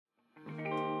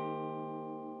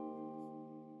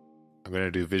I'm going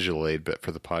to do visual aid, but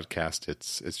for the podcast,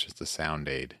 it's just a sound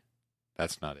aid.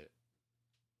 That's not it.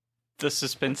 The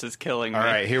suspense is killing me. All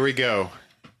right, here we go.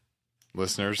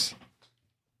 Listeners.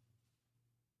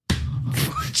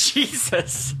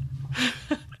 Jesus.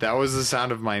 That was the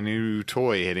sound of my new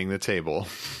toy hitting the table.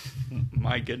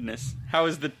 My goodness. How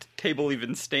is the table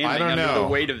even standing I don't under know. the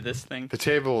weight of this thing? The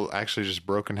table actually just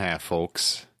broke in half,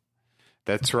 folks.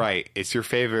 That's right. It's your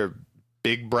favorite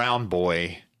big brown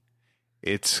boy.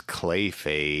 It's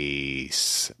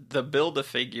Clayface. The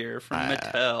Build-A-Figure from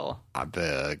Mattel.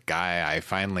 The guy I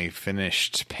finally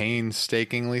finished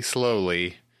painstakingly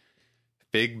slowly.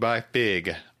 Big by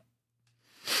big.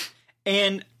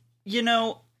 And, you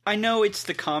know, I know it's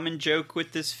the common joke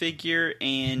with this figure,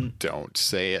 and... Don't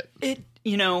say it.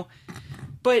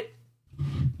 But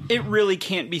it really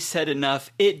can't be said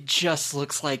enough. It just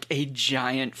looks like a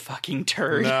giant fucking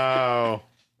turd. No.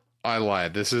 I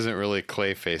lied. This isn't really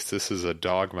Clayface. This is a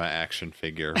Dogma action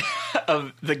figure.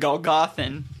 Of the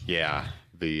Golgothan. Yeah.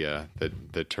 The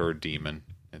turd demon.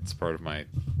 It's part of my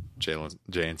Jay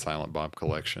and Silent Bob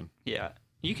collection. Yeah.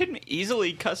 You can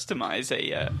easily customize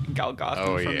a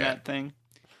Golgothan from that thing.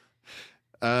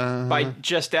 By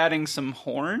just adding some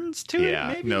horns to it,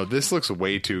 maybe? No, this looks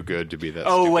way too good to be that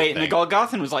Oh, stupid wait, thing. and the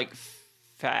Golgothan was, like,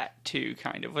 fat, too,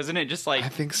 kind of. Wasn't it just, like... I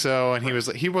think so, and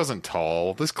he wasn't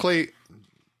tall. This clay...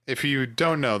 If you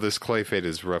don't know, this Clayface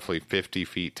is roughly 50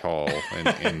 feet tall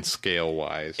in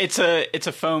scale-wise. It's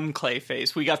a foam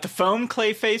Clayface. We got the foam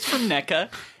Clayface from NECA.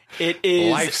 It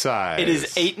is... Life-size. It is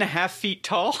 8.5 feet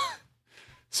tall.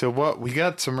 So we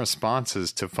got some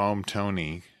responses to Foam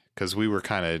Tony, because we were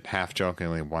kind of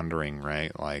half-jokingly wondering,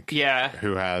 right? Like, Yeah.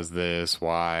 Who has this?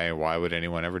 Why? Why would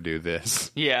anyone ever do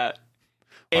this? Yeah.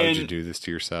 Why would you do this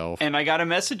to yourself? And I got a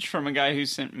message from a guy who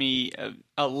sent me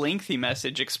a lengthy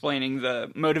message explaining the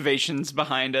motivations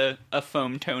behind a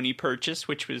Foam Tony purchase,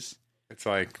 which was It's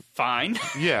like... fine.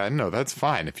 Yeah, no, that's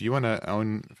fine. If you want to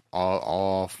own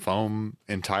all foam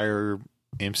entire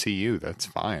MCU, that's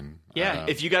fine. Yeah,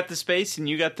 if you got the space and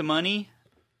you got the money,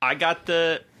 I got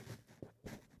the...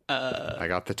 I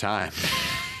got the time.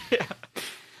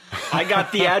 I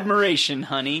got the admiration,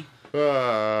 honey.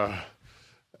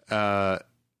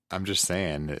 I'm just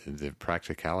saying the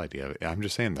practicality of it. I'm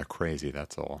just saying they're crazy.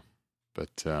 That's all.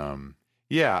 But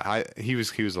yeah, he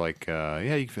was like,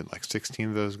 yeah, you can fit like 16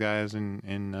 of those guys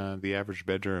in the average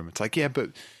bedroom. It's like, yeah, but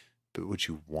would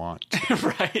you want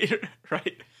to?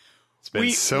 right.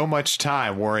 Spend so much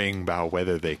time worrying about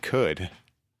whether they could.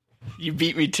 You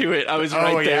beat me to it. I was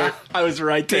right there. Yeah? I was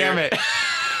right there. Damn it.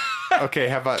 Okay,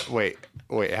 how about wait,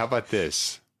 how about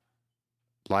this?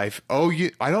 Life. Oh,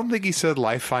 I don't think he said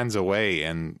life finds a way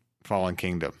in Fallen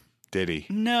Kingdom, did he?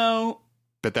 No.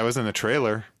 But that was in the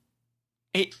trailer.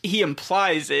 He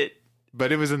implies it.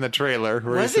 But it was in the trailer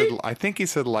where Was he said, it? I think he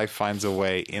said life finds a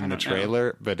way in the don't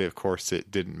trailer, but of course it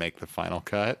didn't make the final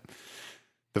cut.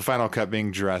 The final cut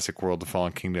being Jurassic World: The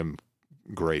Fallen Kingdom.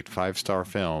 Great 5-star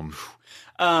film.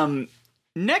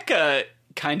 NECA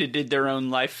kind of did their own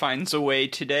Life Finds a Way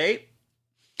today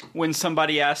when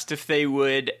somebody asked if they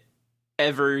would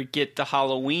ever get the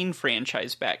Halloween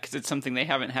franchise back, because it's something they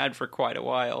haven't had for quite a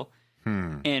while.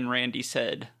 And Randy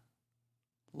said,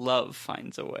 love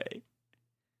finds a way.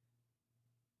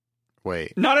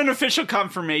 Wait. Not an official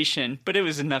confirmation, but it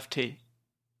was enough to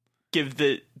give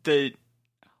the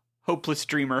hopeless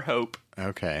dreamer hope.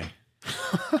 Okay.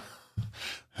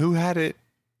 Who had it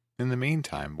in the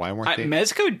meantime? Why weren't they?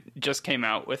 Mezco just came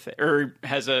out with it, or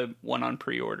has a one on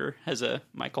pre-order, has a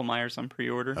Michael Myers on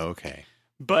pre-order. Okay.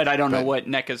 But I don't know what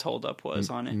NECA's holdup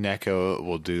was on it. NECA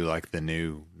will do like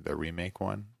the remake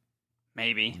one.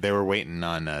 Maybe. They were waiting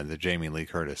on the Jamie Lee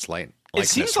Curtis It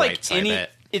seems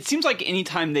like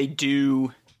anytime they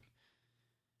do,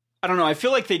 I don't know, I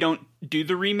feel like they don't do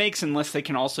the remakes unless they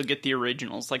can also get the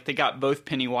originals. Like they got both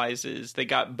Pennywises, they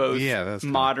got both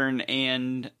modern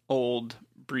and old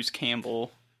Bruce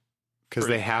Campbell. Because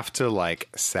they have to like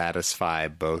satisfy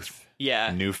both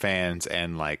new fans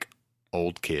and like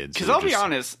old kids. Because I'll be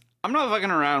honest, I'm not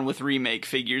fucking around with remake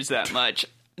figures that much.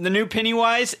 The new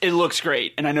Pennywise, it looks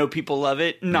great, and I know people love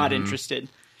it. Not interested.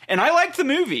 And I liked the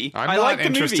movie. I'm not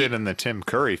interested in the Tim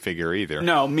Curry figure either.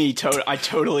 No, I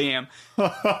totally am.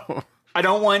 I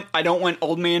don't want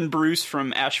Old Man Bruce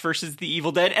from Ash vs. the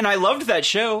Evil Dead, and I loved that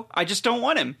show. I just don't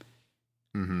want him.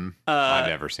 Mm-hmm. I've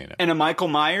never seen it. And a Michael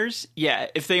Myers, yeah.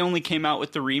 If they only came out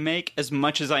with the remake, as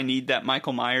much as I need that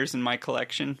Michael Myers in my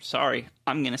collection, sorry,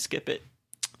 I'm gonna skip it.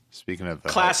 Speaking of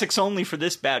classics only for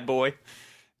this bad boy.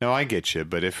 No, I get you,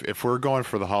 but if we're going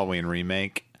for the Halloween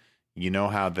remake, you know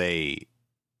how they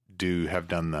have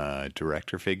done the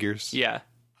director figures? Yeah.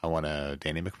 I want a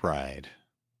Danny McBride.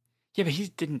 Yeah, but he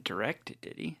didn't direct it,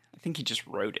 did he? I think he just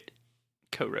wrote it,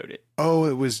 co-wrote it.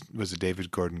 Oh, was it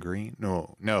David Gordon Green?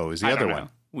 No, it was the I other don't one. know.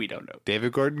 We don't know.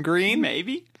 David Gordon Green?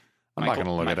 Maybe. I'm not going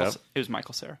to look it up. It was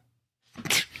Michael Cera.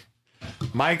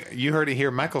 Mike, you heard it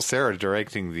here. Michael Cera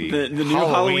directing the new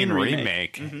Halloween Halloween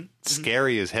remake. Mm-hmm.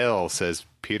 Scary as hell, says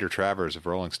Peter Travers of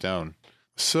Rolling Stone.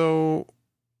 So,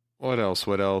 what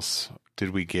else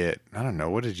did we get? I don't know.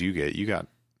 What did you get? You got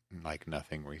like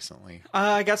nothing recently.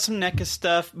 I got some NECA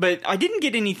stuff, but I didn't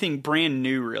get anything brand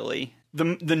new, really. The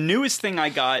newest thing I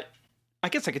got, I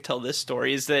guess I could tell this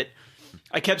story, is that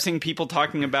I kept seeing people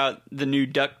talking about the new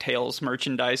DuckTales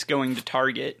merchandise going to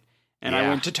Target. And I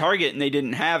went to Target and they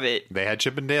didn't have it. They had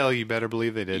Chip and Dale. You better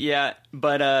believe they did. Yeah,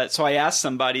 but so I asked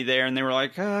somebody there and they were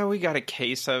like, we got a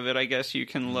case of it. I guess you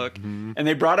can look. Mm-hmm. And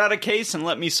they brought out a case and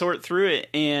let me sort through it.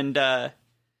 And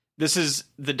this is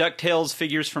the DuckTales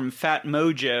figures from Fat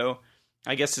Mojo.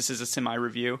 I guess this is a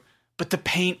semi-review. But the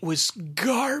paint was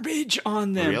garbage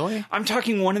on them. Really? I'm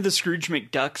talking one of the Scrooge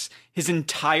McDucks. His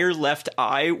entire left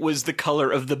eye was the color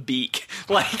of the beak.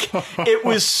 Like, it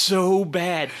was so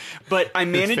bad. But I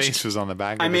managed. His face was on the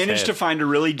back of I his managed head. to find a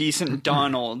really decent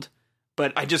Donald,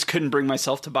 but I just couldn't bring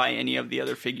myself to buy any of the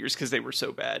other figures because they were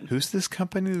so bad. Who's this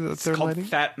company that It's they're called letting?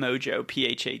 Fat Mojo,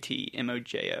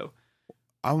 PhatMojo.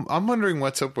 I'm wondering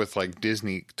what's up with like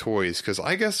Disney toys, because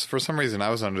I guess for some reason I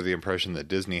was under the impression that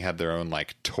Disney had their own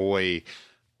like toy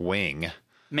wing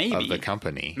Maybe of the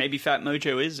company. Maybe Fat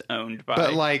Mojo is owned by.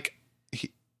 But like,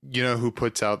 you know who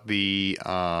puts out the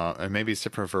and maybe it's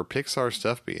different for Pixar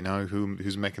stuff, but you know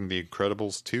who's making the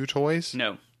Incredibles 2 toys?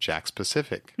 No. Jakks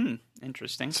Pacific.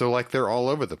 Interesting. So like they're all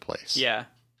over the place. Yeah,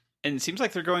 and it seems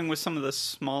like they're going with some of the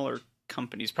smaller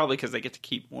companies, probably because they get to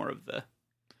keep more of the.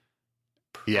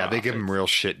 Yeah, they give them real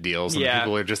shit deals, and Yeah.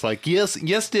 people are just like, yes,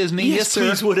 Disney, yes, sir,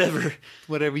 please, whatever.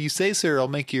 whatever you say, sir. I'll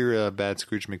make your bad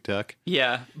Scrooge McDuck.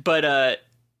 Yeah, but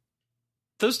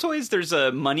those toys, there's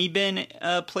a money bin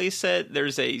playset.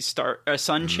 There's a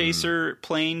sun chaser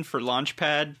plane for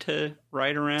Launchpad to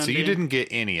ride around. So you in. didn't get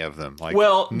any of them. Like,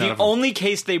 Well, none the of them- only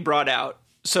case they brought out,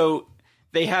 so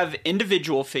they have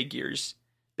individual figures,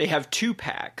 they have 2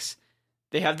 packs,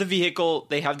 they have the vehicle,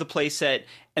 they have the playset,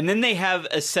 and then they have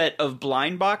a set of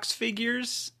blind box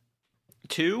figures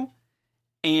too.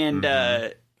 And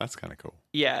that's kind of cool.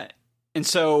 yeah, and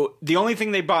so the only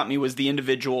thing they bought me was the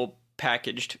individual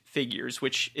packaged figures,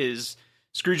 which is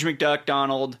Scrooge McDuck,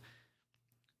 Donald.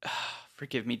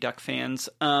 Forgive me, Duck fans.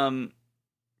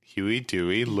 Huey,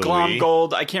 Dewey, Louie.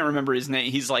 Glomgold. I can't remember his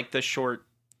name. He's like the short.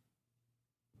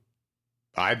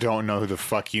 I don't know who the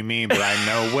fuck you mean, but I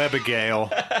know Webbigail.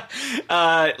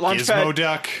 Launchpad, Gizmo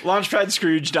Duck. Launchpad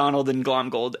Scrooge, Donald, and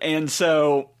Glomgold. And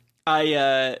so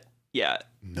those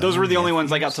were the only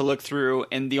ones I got to look through,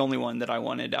 and the only one that I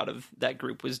wanted out of that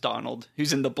group was Donald,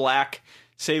 who's in the black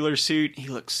sailor suit. He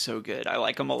looks so good. I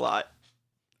like him a lot.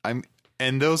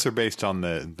 And those are based on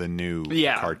the new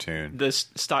cartoon. This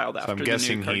styled after So I'm the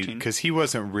guessing new cartoon. because he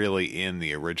wasn't really in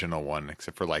the original one,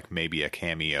 except for like maybe a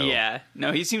cameo. Yeah,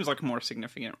 no, he seems like a more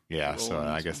significant. Yeah, role so in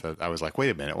I this guess one. I was like, wait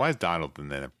a minute, why is Donald in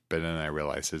there? But then I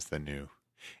realized it's the new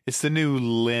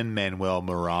Lin-Manuel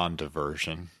Miranda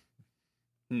version,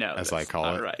 No, as that's I call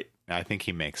not it. Right. I think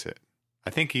he makes it. I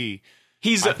think he's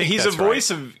He's a that's voice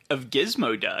of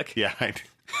Gizmo Duck. Yeah,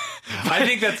 I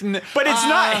think that's. But it's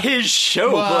not his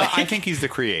show. Well, like- I think he's the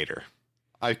creator.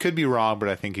 I could be wrong, but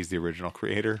I think he's the original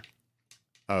creator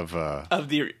of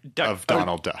the Duck. of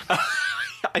Donald Duck.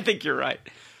 I think you're right.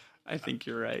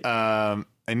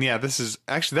 And yeah, this is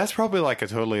actually that's probably like a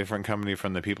totally different company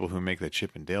from the people who make the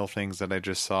Chip and Dale things that I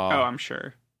just saw. Oh, I'm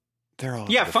sure. They're all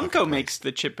Yeah, over the fucking Funko place. makes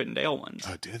the Chip and Dale ones.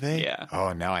 Oh, do they? Yeah.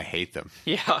 Oh, now I hate them.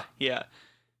 Yeah.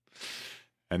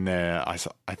 And then I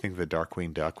think the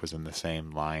Darkwing Duck was in the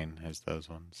same line as those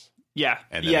ones. Yeah.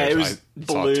 And then Yeah, it there's- was I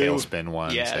saw blue. Tailspin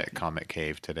ones Yeah. at Comic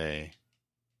Cave today.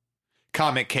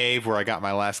 Comic Cave, where I got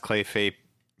my last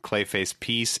Clayface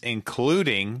piece,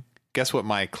 including, guess what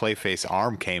my Clayface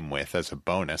arm came with as a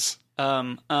bonus?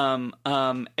 A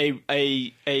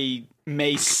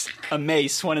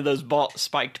mace, one of those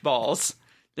spiked balls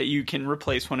that you can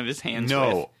replace one of his hands with.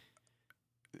 No.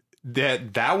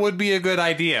 That would be a good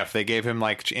idea if they gave him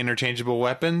like interchangeable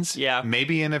weapons. Yeah.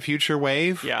 Maybe in a future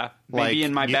wave. Yeah, maybe Like,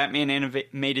 in my Batman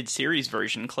animated series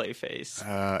version, Clayface.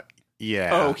 Yeah.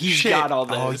 Oh, he's Shit. got all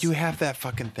Oh, those. you have that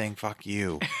fucking thing. Fuck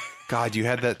you. God, you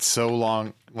had that so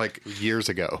long, like years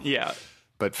ago. Yeah.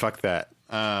 But fuck that.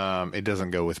 It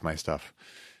doesn't go with my stuff.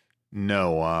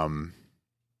 No.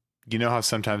 You know how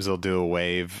sometimes they'll do a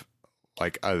wave,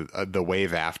 like the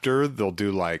wave after they'll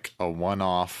do like a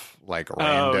one-off, like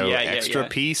rando extra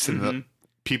piece, and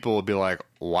people will be like,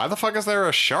 why the fuck is there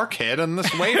a shark head in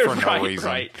this way for no reason?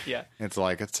 Right, yeah. It's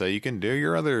like, it's so you can do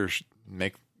your other,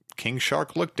 make King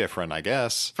Shark look different, I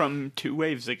guess. From 2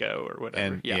 waves ago or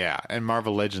whatever. And and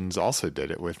Marvel Legends also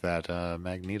did it with that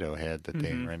Magneto head that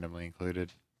they randomly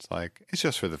included. It's like, it's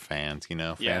just for the fans,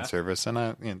 fan service.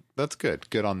 And that's good.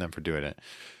 Good on them for doing it.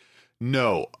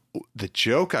 No, the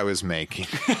joke I was making.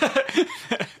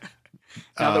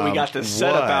 Now that we got the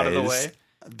setup out of the way.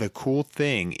 The cool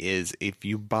thing is if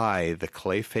you buy the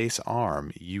Clayface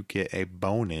arm, you get a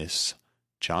bonus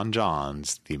John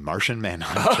Johns, the Martian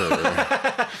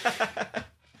Manhunter.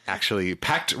 Actually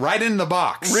packed right in the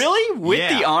box. Really? With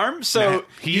the arm? So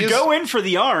you go in for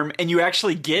the arm and you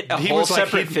actually get a whole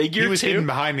separate figure, He was hidden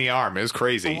behind the arm. It was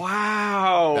crazy.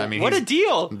 Wow. I mean, what a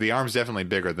deal. The arm's definitely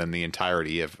bigger than the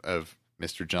entirety of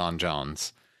Mr. John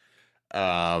Johns.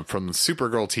 From the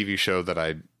Supergirl TV show that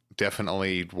I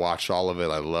definitely watched all of it.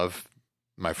 I love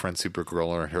my friend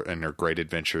Supergirl and her great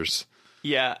adventures.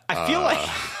 Yeah.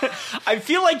 I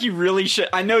feel like you really should.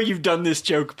 I know you've done this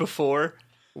joke before.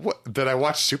 What? Did I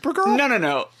watch Supergirl?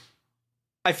 No.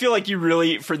 I feel like you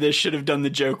really, for this, should have done the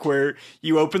joke where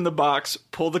you open the box,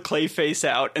 pull the Clayface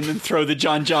out, and then throw the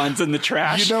John Johns in the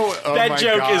trash. That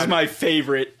joke is my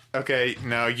favorite. Okay,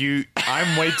 no,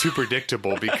 I'm way too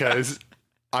predictable because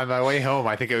on my way home,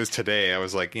 I think it was today, I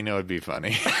was like, it'd be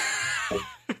funny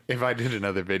if I did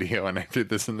another video and I threw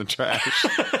this in the trash.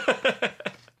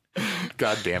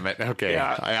 God damn it. Okay,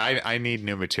 yeah. I need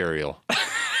new material.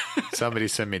 Somebody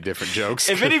send me different jokes.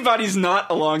 If anybody's not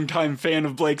a longtime fan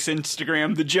of Blake's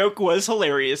Instagram, the joke was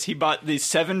hilarious. He bought the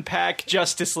 7-pack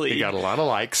Justice League. He got a lot of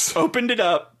likes. Opened it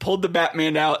up, pulled the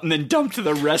Batman out, and then dumped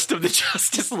the rest of the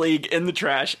Justice League in the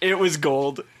trash. It was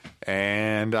gold.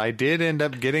 And I did end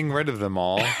up getting rid of them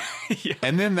all. Yeah.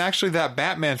 And then actually that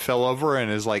Batman fell over and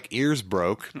his ears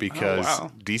broke because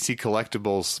DC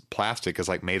Collectibles plastic is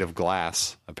made of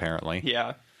glass, apparently.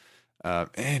 Yeah.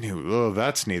 Anyway,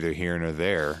 that's neither here nor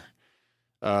there.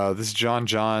 This is John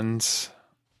Johns.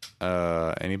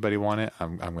 Anybody want it? I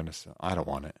don't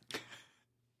want it.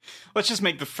 Let's just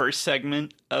make the first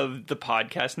segment of the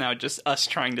podcast now just us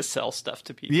trying to sell stuff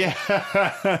to people.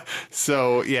 Yeah.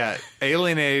 So,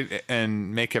 alienate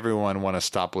and make everyone want to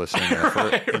stop listening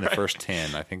in the first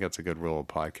 10. I think that's a good rule of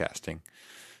podcasting.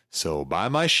 So buy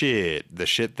my shit, the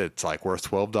shit that's worth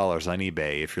 $12 on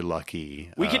eBay if you're lucky.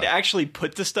 We could actually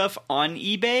put the stuff on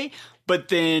eBay, but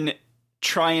then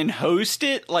try and host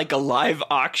it like a live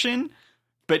auction.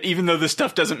 But even though the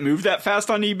stuff doesn't move that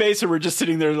fast on eBay, so we're just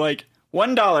sitting there $1,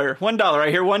 $1. I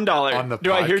hear $1 on the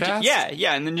podcast.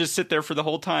 Yeah, and then just sit there for the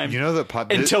whole time.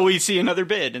 Until we see another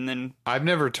bid, and then I've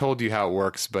never told you how it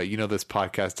works, but this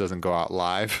podcast doesn't go out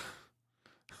live.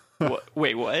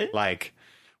 Wait, what?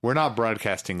 We're not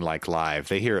broadcasting live.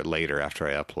 They hear it later after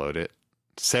I upload it.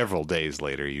 Several days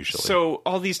later, usually. So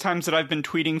all these times that I've been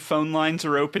tweeting, phone lines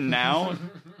are open now.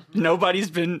 Nobody's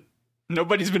been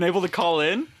able to call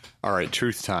in. All right,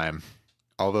 truth time.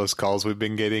 All those calls we've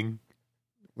been getting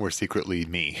were secretly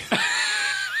me.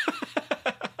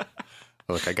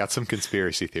 Look, I got some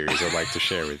conspiracy theories I'd like to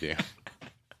share with you.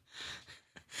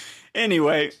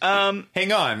 Anyway,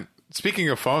 hang on. Speaking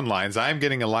of phone lines, I'm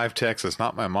getting a live text. It's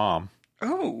not my mom.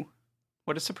 Oh,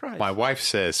 what a surprise. My wife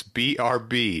says,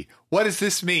 BRB. What does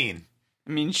this mean?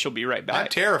 It means she'll be right back. I'm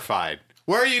terrified.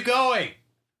 Where are you going?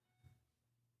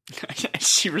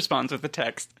 She responds with a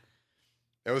text.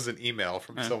 That was an email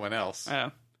from someone else.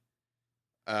 Oh.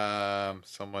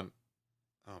 Someone.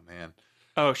 Oh, man.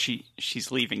 Oh,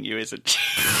 she's leaving you, isn't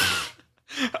she?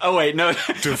 Oh, wait, no.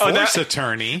 Divorce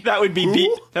attorney. That would be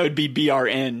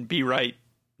BRN. Be right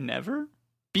never?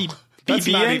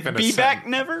 BBN? Be back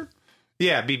never?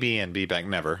 Yeah, BBN, be back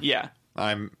never. Yeah.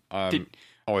 I'm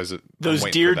always those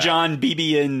Dear John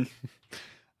BBN.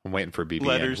 I'm waiting for BBN.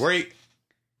 Letters. Where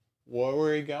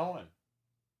are you going?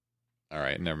 All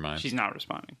right, never mind. She's not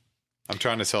responding. I'm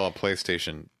trying to sell a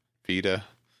PlayStation Vita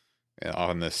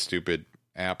on this stupid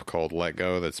app called Let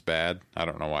Go that's bad. I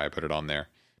don't know why I put it on there,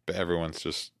 but everyone's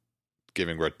just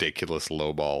giving ridiculous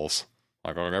low balls.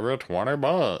 I'll give you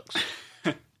 $20.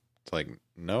 It's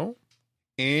no.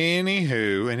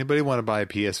 Anywho, anybody want to buy a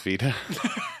PS Vita?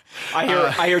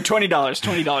 I hear $20.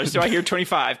 $20. Do I hear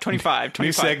 25? 25.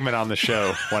 New segment on the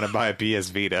show. Want to buy a PS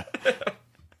Vita?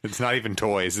 It's not even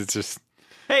toys. It's just.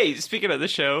 Hey, speaking of the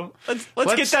show,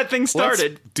 let's get that thing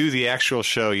started. Let's do the actual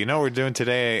show. You know what we're doing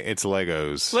today? It's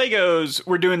Legos. Legos.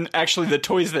 We're doing actually the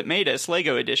Toys That Made Us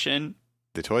Lego edition.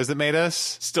 The Toys That Made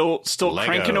Us? Still Lego.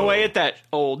 Cranking away at that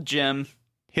old gem.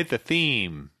 Hit the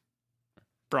theme.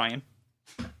 Brian.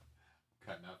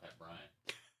 Cutting out that Brian.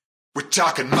 We're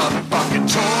talking motherfucking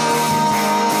toys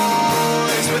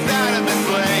with Adam and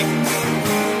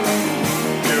Blake.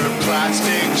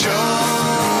 plastic joy.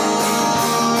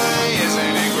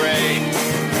 Isn't it great?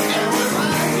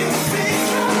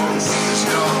 There's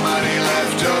no money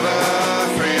left over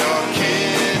for your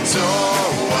kids or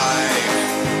wife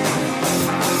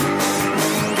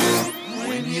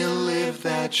when you live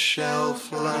that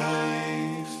shelf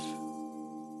life.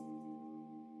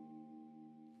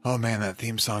 Oh man, that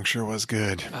theme song sure was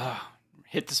good.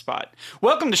 Hit the spot.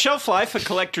 Welcome to Shelf Life, a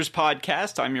collector's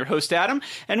podcast. I'm your host, Adam,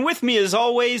 and with me, as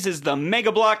always, is the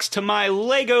Mega Blocks to my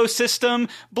Lego system,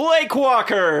 Blake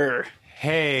Walker.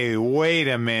 Hey, wait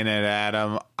a minute,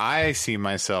 Adam. I see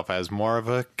myself as more of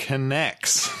a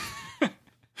K'NEX.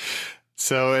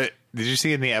 Did you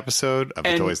see in the episode of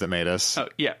The Toys That Made Us? Oh,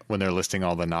 yeah. When they're listing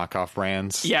all the knockoff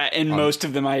brands? Yeah, and most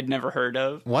of them I had never heard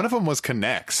of. One of them was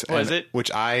K'NEX. Was it?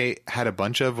 Which I had a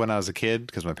bunch of when I was a kid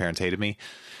because my parents hated me.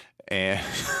 And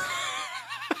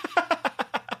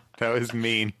that was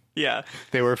mean. Yeah.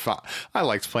 They were fun. I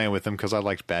liked playing with them because I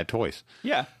liked bad toys.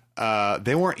 Yeah.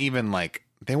 They weren't like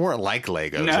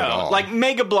Legos at all. Like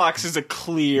Mega Blocks is a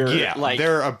clear,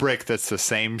 they're a brick that's the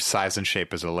same size and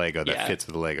shape as a Lego that fits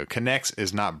with a Lego. K'NEX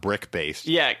is not brick based.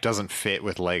 Yeah. It doesn't fit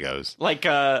with Legos. Like,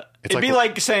 it'd be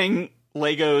like saying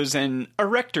Legos and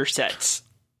Erector sets.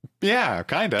 Yeah,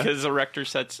 kind of. Because Erector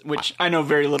sets, which I know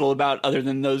very little about other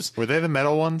than those. Were they the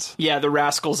metal ones? Yeah, the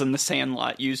Rascals in the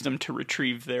Sandlot used them to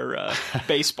retrieve their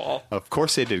baseball. Of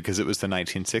course they did, because it was the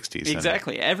 1960s.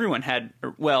 Exactly. Everyone had,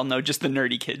 well, no, just the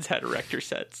nerdy kids had Erector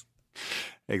sets.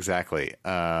 Exactly.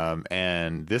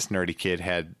 And this nerdy kid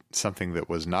had something that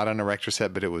was not an Erector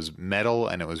set, but it was metal,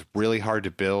 and it was really hard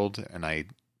to build, and I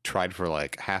tried for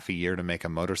like half a year to make a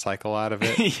motorcycle out of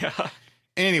it. Yeah.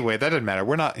 Anyway, that doesn't matter.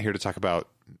 We're not here to talk about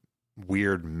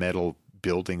weird metal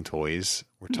building toys.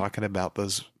 We're talking about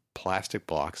those plastic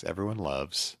blocks everyone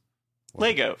loves.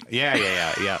 Lego.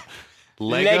 Yeah.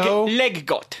 Lego.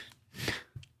 Leggot.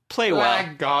 Play well.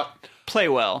 Leggot. Play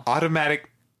well. Automatic.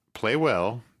 Play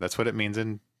well. That's what it means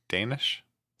in Danish.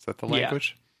 Is that the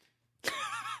language? Yeah.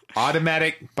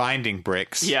 Automatic binding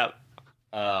bricks. Yeah.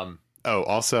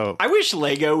 Also, I wish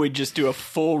Lego would just do a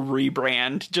full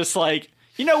rebrand. Just like,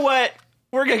 you know what?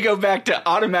 We're going to go back to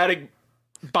automatic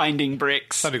binding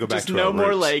bricks. Time to go back just to no more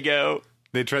roots. Lego.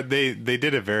 They tried. They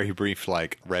did a very brief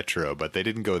like retro, but they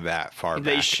didn't go that far back.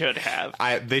 They should have.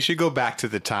 They should go back to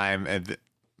the time. And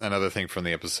another thing from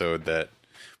the episode that,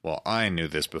 well, I knew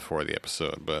this before the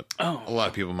episode, but a lot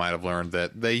of people might have learned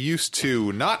that they used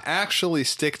to not actually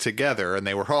stick together, and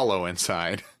they were hollow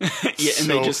inside. Yeah, and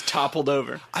they just toppled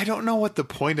over. I don't know what the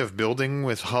point of building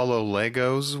with hollow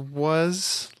Legos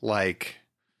was. Like,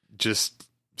 just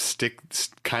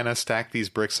kind of stack these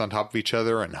bricks on top of each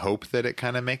other and hope that it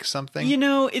kind of makes something. You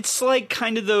know, it's like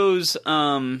kind of those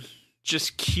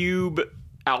just cube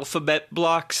alphabet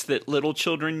blocks that little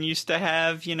children used to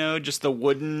have, you know, just the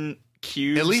wooden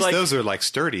cubes. At least those are like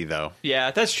sturdy though. Yeah,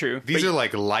 that's true. These are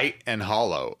like light and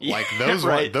hollow. Yeah, like those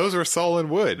right. those are solid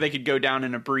wood. They could go down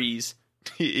in a breeze.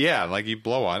 Yeah, like you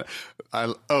blow on it.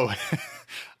 I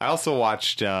also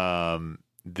watched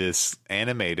this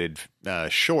animated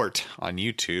short on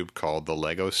YouTube called The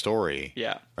Lego Story.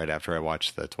 Yeah. Right after I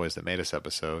watched the Toys That Made Us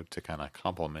episode to kind of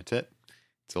complement it.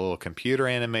 It's a little computer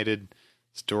animated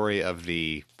story of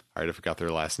I already forgot their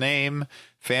last name,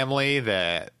 family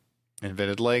that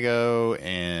invented Lego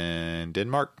in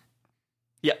Denmark.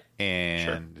 Yeah.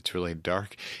 And It's really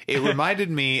dark. It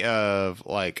reminded me of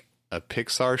like a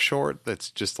Pixar short that's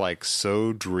just like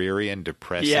so dreary and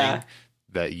depressing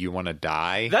that you want to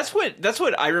die. That's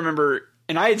what I remember,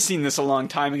 and I had seen this a long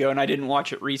time ago and I didn't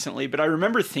watch it recently, but I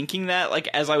remember thinking that like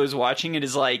as I was watching it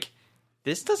is like,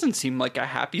 this doesn't seem like a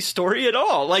happy story at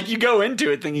all. Like you go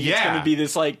into it thinking it's going to be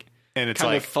this like and it's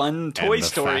kind like of fun toy and the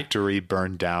story. Factory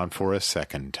burned down for a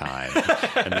second time.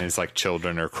 And then it's like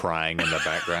children are crying in the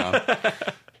background.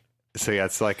 So yeah,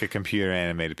 it's like a computer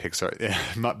animated Pixar,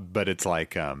 but it's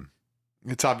like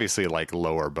it's obviously like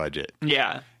lower budget.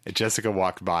 Yeah. Jessica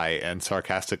walked by and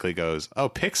sarcastically goes, "Oh,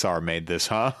 Pixar made this,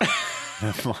 huh?"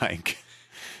 I'm like,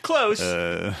 close.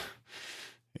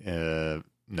 No,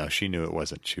 she knew it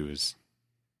wasn't. She was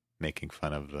making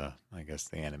fun of the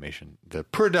animation, the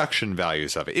production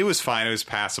values of it. It was fine. It was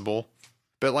passable.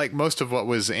 But like most of what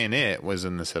was in it was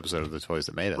in this episode of The Toys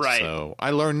That Made Us. Right. So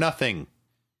I learned nothing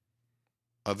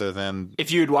other than...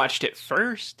 If you had watched it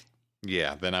first.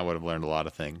 Yeah, then I would have learned a lot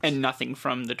of things. And nothing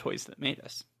from The Toys That Made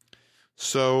Us.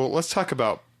 So let's talk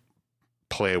about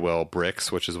Playwell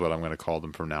bricks, which is what I'm going to call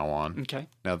them from now on. Okay.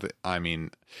 Now,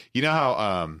 you know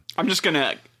how... I'm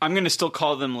going to still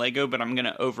call them Lego, but I'm going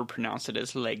to overpronounce it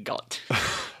as Legot.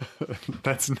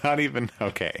 That's not even...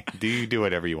 Okay. Do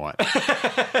whatever you want.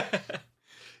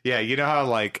 Yeah, you know how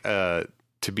like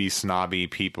to be snobby,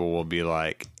 people will be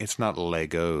like, it's not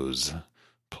Legos,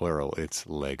 plural, it's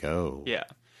Lego. Yeah.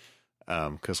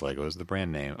 Because Lego is the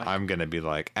brand name. I'm going to be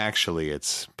like, actually,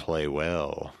 it's Play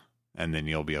Well. And then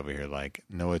you'll be over here like,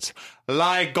 no, it's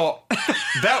Lego.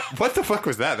 What the fuck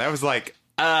was that? That was like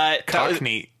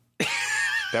Cockney.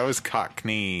 That was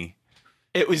Cockney.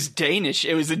 It was Danish.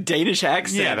 It was a Danish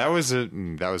accent. Yeah, that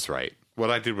was right. What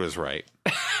I did was right.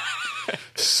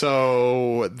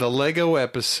 So the Lego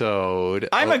episode.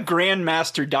 I'm a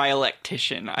grandmaster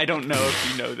dialectician. I don't know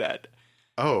if you know that.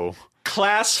 Oh,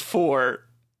 Class 4.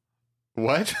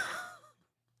 What?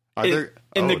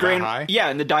 In the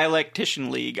dialectician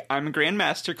league. I'm a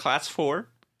grandmaster, class 4.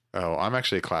 Oh, I'm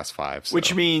actually a class 5. So.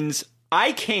 Which means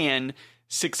I can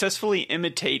successfully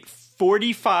imitate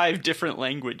 45 different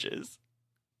languages.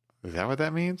 Is that what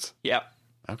that means? Yeah.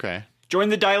 Okay. Join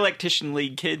the dialectician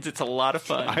league, kids. It's a lot of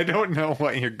fun. I don't know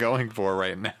what you're going for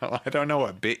right now. I don't know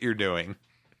what bit you're doing.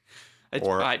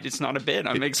 It's not a bit.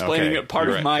 I'm explaining a part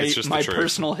of my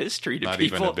personal history to people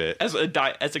even a bit. as a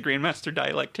grandmaster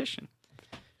dialectician.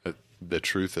 The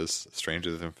truth is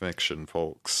stranger than fiction,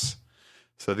 folks.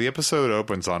 So the episode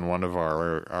opens on one of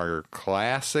our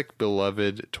classic,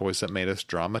 beloved Toys That Made Us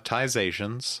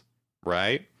dramatizations,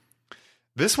 right?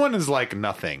 This one is like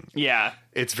nothing. Yeah.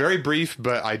 It's very brief,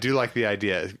 but I do like the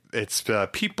idea. It's Lego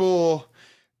people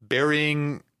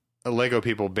burying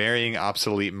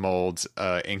obsolete molds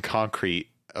in concrete,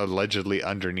 allegedly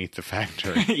underneath the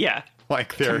factory. Yeah.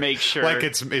 Like they're to make sure. Like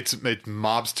it's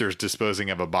mobsters disposing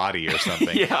of a body or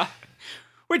something. Yeah.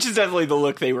 Which is definitely the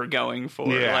look they were going for.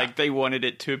 Yeah. Like they wanted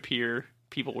it to appear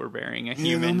people were burying a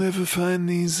human. They'll never find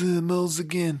these molds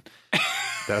again.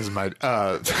 That was my.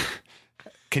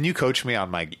 Can you coach me on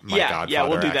my Godfather Yeah,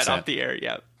 we'll do that accent? off the air.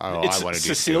 Yeah. Oh, it's I want to do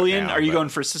Sicilian. Now, are you going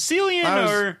for Sicilian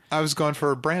or? I was going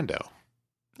for Brando.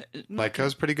 Like that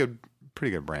was pretty good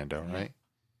Brando,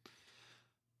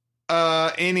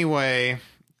 right? Anyway,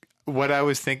 what I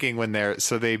was thinking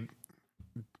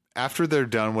after they're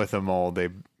done with the mold, they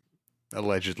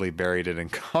allegedly buried it in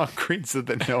concrete so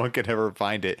that no one could ever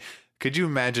find it. Could you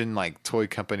imagine like toy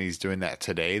companies doing that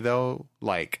today though?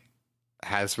 Like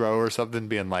Hasbro or something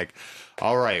being like,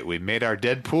 all right, we made our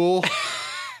Deadpool.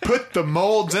 Put the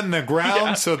molds in the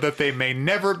ground so that they may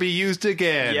never be used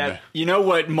again. Yeah, you know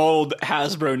what mold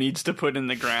Hasbro needs to put in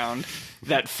the ground?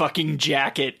 That fucking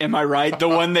jacket. Am I right? The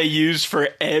one they use for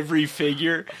every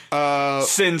figure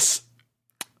since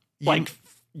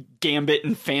Gambit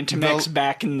and Phantom X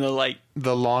back in the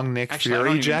the long Nick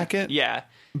Fury jacket. Yeah.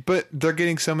 But they're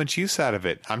getting so much use out of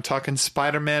it. I'm talking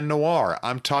Spider-Man Noir.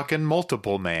 I'm talking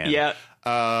Multiple Man. Yeah.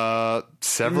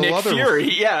 Several Nick other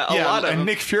Fury, a lot of and them.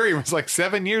 Nick Fury was like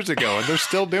 7 years ago, and they're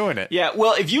still doing it. Yeah,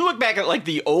 well, if you look back at like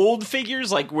the old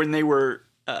figures, like when they were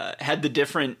had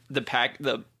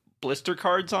the blister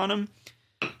cards on them,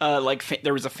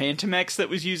 there was a Phantom X that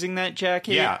was using that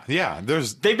jacket. Yeah.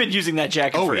 They've been using that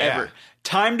jacket forever. Yeah.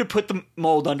 Time to put the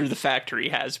mold under the factory,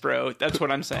 Hasbro. That's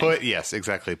what I'm saying. Yes,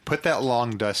 exactly. Put that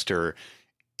long duster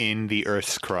in the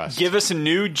Earth's crust. Give us a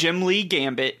new Jim Lee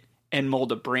Gambit. And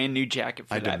mold a brand new jacket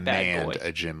for that bad boy. I demand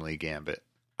a Jim Lee Gambit.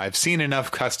 I've seen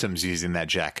enough customs using that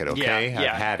jacket, okay? Yeah,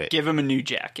 I've had it. Give him a new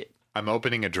jacket. I'm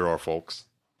opening a drawer, folks.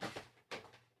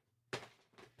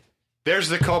 There's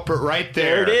the culprit right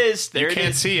there. There it is. You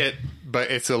can't see it, but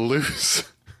it's a loose.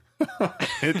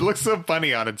 It looks so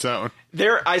funny on its own.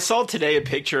 I saw today a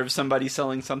picture of somebody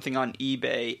selling something on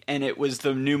eBay, and it was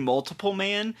the new Multiple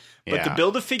Man, but the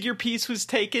Build-A-Figure piece was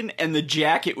taken, and the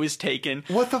jacket was taken.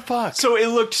 What the fuck? So it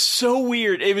looked so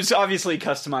weird. It was obviously a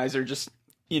customizer, just,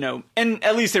 and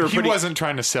at least they were He wasn't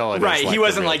trying to sell it. Right, as he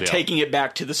wasn't the real deal. taking it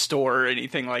back to the store or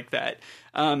anything like that.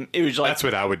 It was like... That's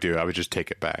what I would do. I would just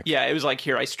take it back. Yeah, it was like,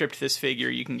 here, I stripped this figure,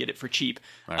 you can get it for cheap.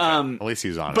 Okay. At least he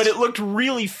was honest. But it looked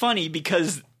really funny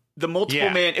because... The Multiple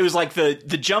Man, it was like the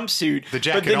jumpsuit, the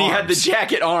jacket but then he arms. had the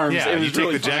jacket arms. Yeah, it was you take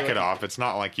really the funny. jacket off. It's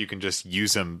not like you can just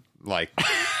use them like...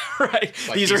 Right.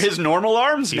 These are his normal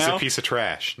arms he's now. He's a piece of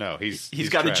trash. No, he's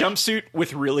got trash. a jumpsuit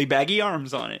with really baggy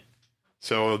arms on it.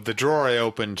 So the drawer I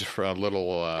opened for a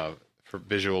little for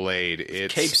visual aid.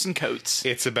 It's capes and coats.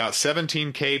 It's about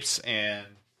 17 capes and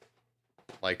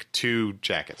like 2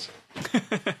 jackets.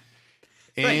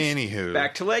 Anywho.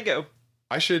 Back to Lego.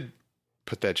 I should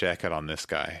put that jacket on this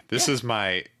guy. This is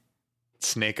my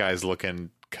Snake Eyes looking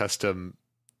custom,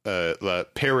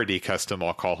 parody custom,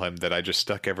 I'll call him, that I just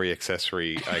stuck every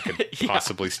accessory I could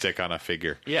possibly stick on a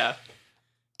figure. Yeah.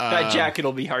 That jacket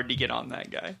will be hard to get on that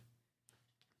guy.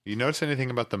 You notice anything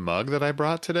about the mug that I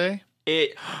brought today?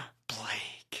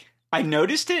 Blake. I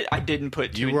noticed it. I didn't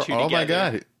put two and two together. Oh my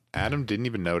God. Adam didn't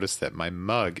even notice that my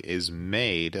mug is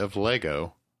made of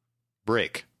Lego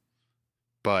brick.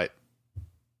 But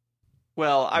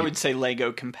Well, I would say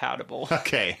Lego compatible.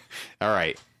 Okay. All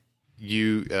right.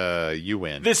 You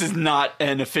win. This is not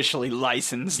an officially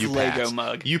licensed Lego pass.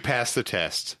 mug. You pass the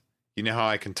test. You know how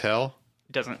I can tell?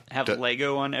 It doesn't have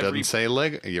Lego on every... Doesn't say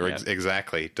Lego.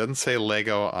 Exactly. Doesn't say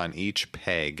Lego on each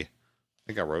peg. I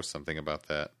think I wrote something about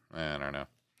that. I don't know.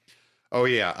 Oh,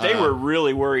 yeah. They were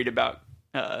really worried about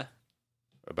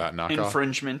knockoff?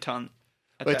 infringement on...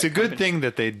 It's a good thing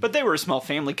that they... But they were a small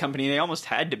family company. They almost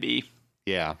had to be.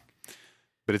 Yeah.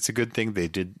 But it's a good thing they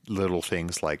did little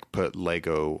things like put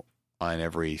Lego on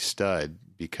every stud,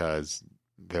 because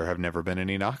there have never been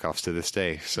any knockoffs to this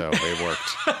day. So they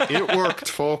worked. It worked,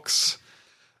 folks.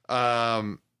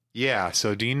 Yeah.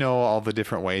 So do you know all the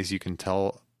different ways you can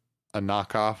tell a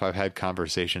knockoff? I've had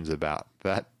conversations about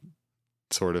that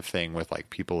sort of thing with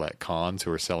like people at cons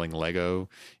who are selling Lego.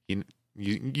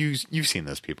 You've seen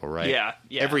those people, right? Yeah.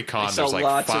 Every con, there's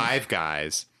like 5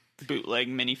 guys. Bootleg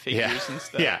minifigures and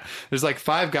stuff. Yeah. There's like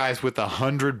 5 guys with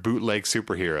 100 bootleg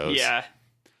superheroes. Yeah.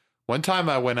 One time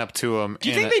I went up to them. Do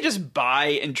you think they just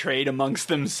buy and trade amongst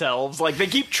themselves? Like, they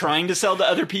keep trying to sell to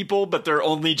other people, but they're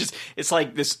only just... It's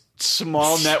like this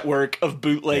small network of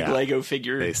bootleg Lego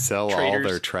figure They sell traders.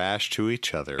 all their trash to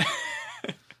each other.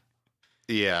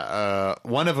 Yeah.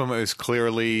 One of them is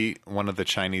clearly one of the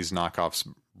Chinese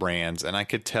knockoffs brands, and I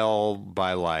could tell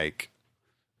by like...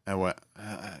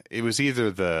 it was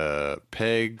either the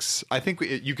pegs. I think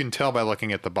you can tell by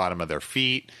looking at the bottom of their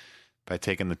feet, by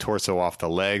taking the torso off the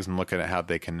legs and looking at how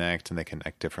they connect, and they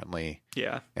connect differently.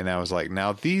 Yeah. And I was like,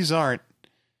 now these aren't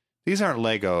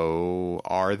Lego,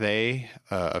 are they?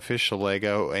 Official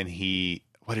Lego? And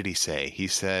what did he say? He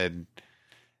said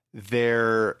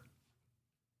they're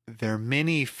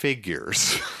mini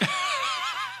figures.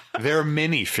 They're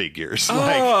minifigures.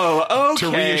 Oh, okay.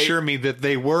 To reassure me that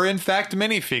they were in fact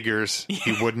minifigures.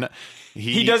 He wouldn't.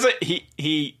 He doesn't.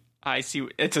 He. I see.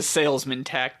 It's a salesman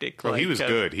tactic. Oh, he was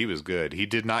good. He was good. He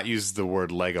did not use the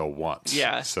word Lego once.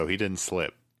 Yeah. So he didn't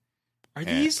slip. Are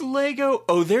these Lego?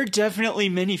 Oh, they're definitely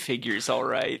minifigures. All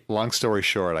right. Long story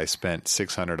short, I spent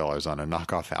 $600 on a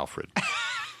knockoff Alfred.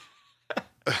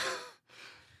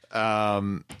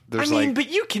 But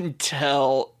you can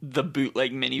tell the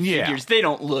bootleg minifigures. Yeah. They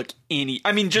don't look any.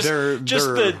 I mean, just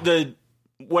the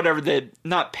whatever, the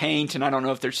not paint, and I don't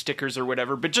know if they're stickers or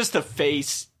whatever, but just the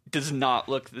face does not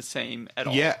look the same at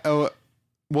all. Yeah.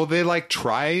 Well, they like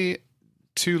try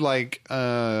to like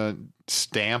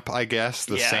stamp, I guess,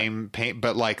 the same paint,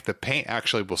 but like the paint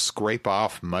actually will scrape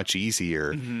off much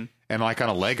easier. Mm-hmm. And like on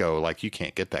a Lego, like you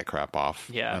can't get that crap off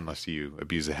unless you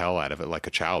abuse the hell out of it like a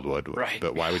child would. Right.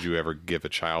 But why would you ever give a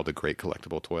child a great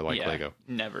collectible toy like Lego?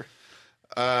 Never.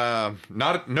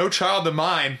 No child of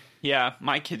mine. Yeah,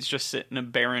 my kids just sit in a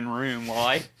barren room while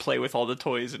I play with all the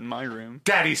toys in my room.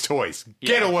 Daddy's toys.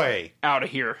 Get away. Out of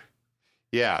here.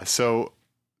 Yeah, so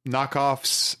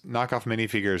knockoff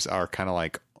minifigures are kind of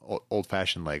like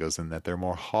old-fashioned Legos in that they're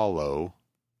more hollow.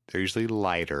 They're usually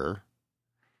lighter.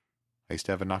 I used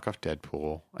to have a knockoff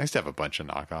Deadpool. I used to have a bunch of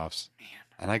knockoffs. Man.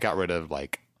 And I got rid of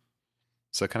like...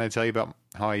 So can I tell you about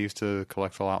how I used to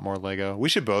collect a lot more Lego? We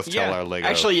should both tell our Lego...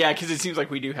 Actually, yeah, because it seems like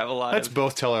we do have a lot Let's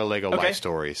both tell our Lego life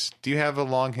stories. Do you have a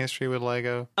long history with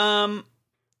Lego?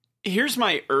 Here's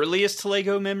my earliest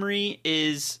Lego memory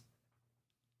is...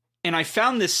 And I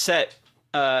found this set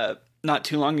not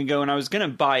too long ago, and I was going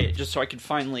to buy it just so I could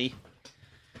finally...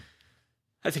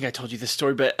 I think I told you this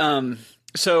story, but...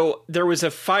 So there was a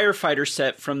firefighter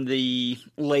set from the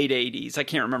late 80s. I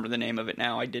can't remember the name of it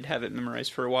now. I did have it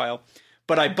memorized for a while.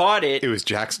 But I bought it. It was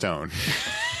Jack Stone.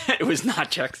 It was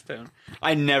not Jack Stone.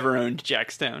 I never owned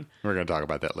Jack Stone. We're going to talk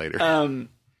about that later.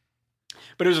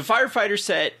 But it was a firefighter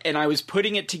set, and I was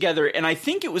putting it together. And I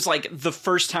think it was like the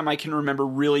first time I can remember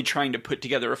really trying to put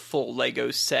together a full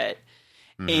Lego set.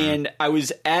 Mm-hmm. And I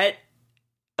was at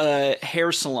a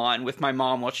hair salon with my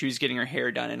mom while she was getting her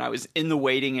hair done, and I was in the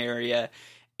waiting area,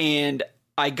 and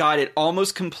I got it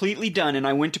almost completely done, and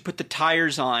I went to put the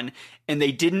tires on, and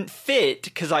they didn't fit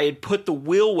because I had put the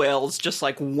wheel wells just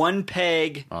like one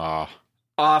peg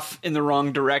off in the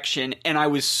wrong direction, and I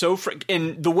was so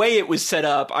and the way it was set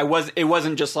up, it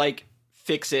wasn't just like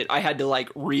fix it. I had to like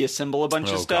reassemble a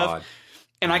bunch of stuff. God.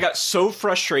 And I got so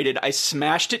frustrated, I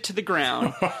smashed it to the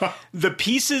ground. The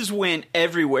pieces went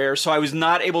everywhere, so I was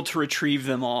not able to retrieve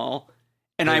them all.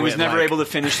 And I was never able to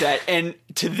finish that. And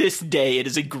to this day, it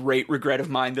is a great regret of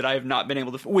mine that I have not been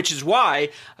able to... Which is why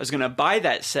I was going to buy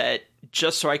that set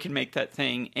just so I can make that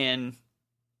thing. And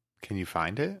can you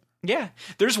find it? Yeah.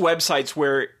 There's websites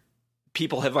where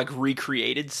people have like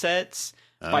recreated sets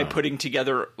by putting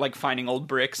together, like finding old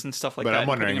bricks and stuff like that. But I'm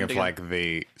wondering if like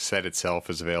the set itself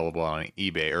is available on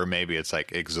eBay, or maybe it's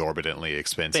like exorbitantly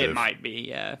expensive. It might be,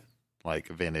 yeah. like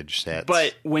vintage sets.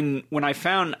 But when I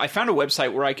found a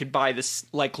website where I could buy this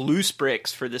like loose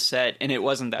bricks for the set, and it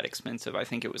wasn't that expensive. I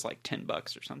think it was like $10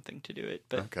 or something to do it.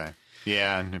 But okay,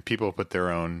 yeah, and people put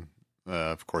their own,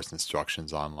 of course,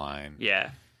 instructions online.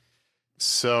 yeah.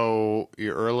 So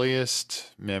your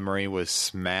earliest memory was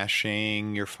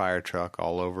smashing your fire truck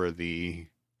all over the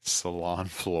salon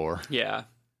floor. Yeah.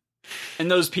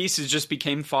 And those pieces just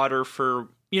became fodder for,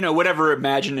 whatever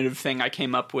imaginative thing I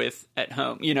came up with at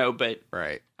home, but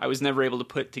Right. I was never able to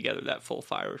put together that full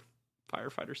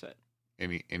firefighter set.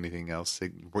 Anything else?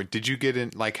 Did you get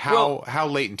in, like, how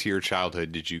late into your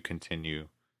childhood did you continue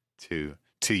to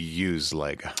use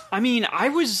Lego? I mean, I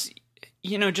was,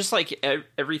 just like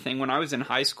everything, when I was in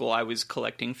high school, I was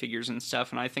collecting figures and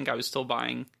stuff, and I think I was still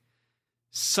buying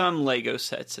some Lego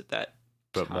sets at that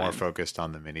But time. more focused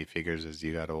on the minifigures as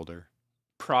you got older?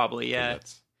 Probably, yeah.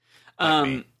 That's like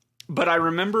me. But I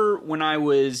remember when I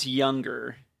was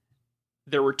younger,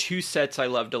 there were two sets I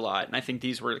loved a lot, and I think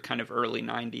these were kind of early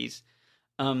 90s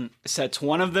sets.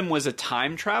 One of them was a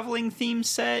time-traveling theme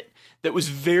set that was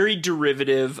very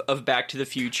derivative of Back to the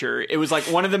Future. It was like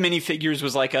one of the minifigures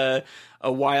was like a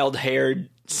wild-haired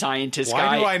scientist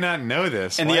guy. Why do I not know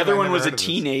this? And Why the have other I one never was a heard of this?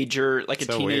 teenager, like a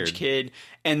So teenage weird. kid.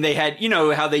 And they had,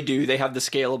 how they do, they have the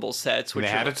scalable sets. Which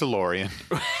They had a DeLorean.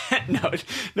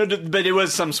 no, but it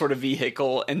was some sort of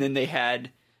vehicle. And then they had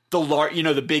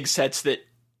the big sets that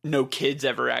no kids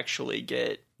ever actually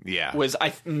get. Yeah.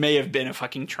 May have been a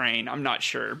fucking train. I'm not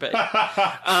sure, but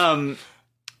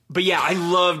but yeah, I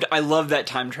loved that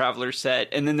time traveler set.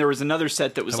 And then there was another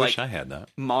set that was I like wish I had that.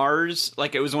 Mars,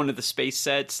 like it was one of the space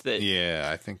sets that Yeah,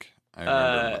 I think I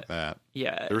remember about that.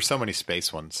 yeah, There were so many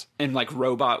space ones. and like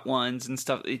robot ones and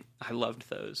stuff. I loved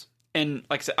those. And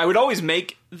like I said, I would always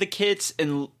make the kits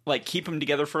and like keep them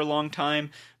together for a long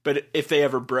time. But if they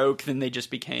ever broke, then they just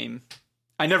became.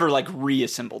 I never like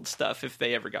reassembled stuff. If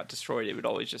they ever got destroyed, it would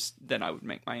always then I would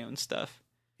make my own stuff.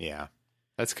 Yeah.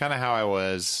 That's kind of how I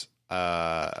was.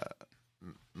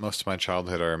 Most of my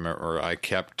childhood, I remember I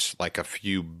kept like a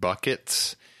few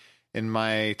buckets in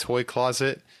my toy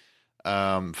closet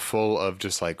full of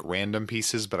just like random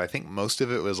pieces, but I think most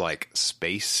of it was like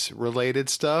space related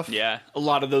stuff. Yeah, a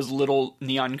lot of those little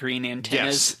neon green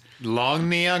antennas. Yes. Long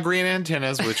neon green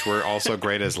antennas, which were also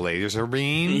great as laser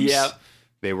beams. Yep.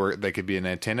 They could be an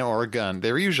antenna or a gun.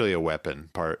 They were usually a weapon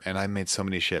part, and I made so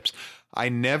many ships. I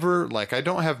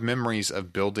don't have memories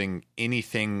of building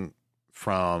anything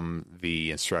from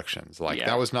the instructions.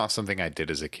 That was not something I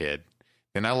did as a kid.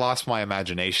 And I lost my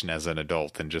imagination as an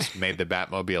adult and just made the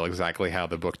Batmobile exactly how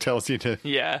the book tells you to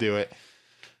do it.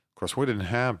 Of course, we didn't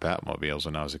have Batmobiles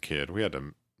when I was a kid. We had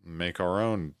to make our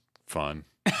own fun.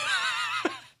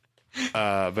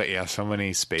 But yeah, so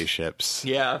many spaceships.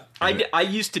 Yeah,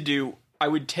 I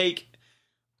would take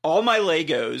all my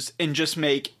Legos and just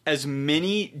make as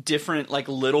many different like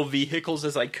little vehicles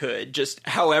as I could, just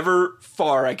however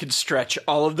far I could stretch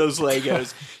all of those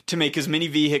Legos to make as many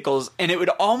vehicles. And it would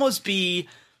almost be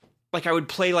like I would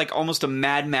play like almost a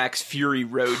Mad Max Fury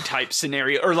Road type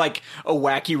scenario, or like a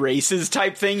Wacky Races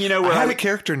type thing, where I had a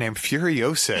character named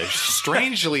Furiosa,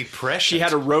 strangely precious. she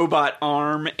had a robot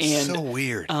arm, and so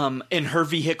weird. in her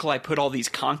vehicle I put all these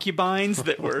concubines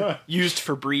that were used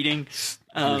for breeding.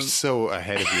 You're so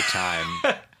ahead of your time.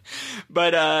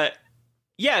 But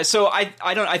yeah, so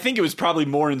I think it was probably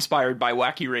more inspired by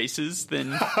Wacky Races than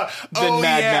Mad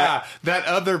Max. That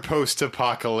other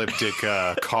post-apocalyptic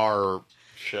car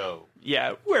show.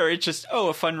 Yeah, where it's just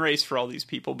a fun race for all these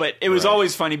people. But it was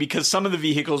always funny because some of the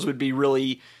vehicles would be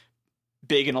really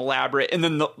big and elaborate, and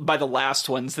then by the last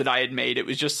ones that I had made, it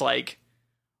was just like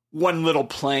one little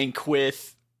plank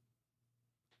with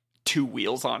 2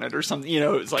 wheels on it or something. It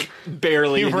was like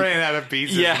barely. You ran out of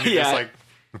pieces. Yeah, and you're yeah. Just like,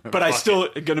 but I still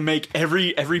gonna make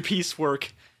every piece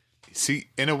work. See,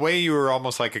 in a way, you were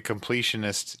almost like a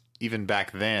completionist even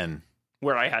back then.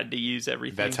 Where I had to use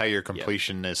everything. That's how your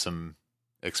completionism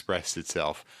expressed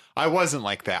itself. I wasn't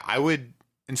like that. I would,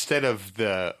 instead of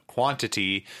the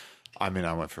quantity, I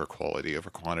went for quality over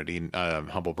quantity,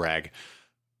 humble brag.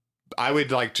 I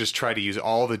would like just try to use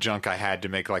all the junk I had to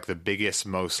make like the biggest,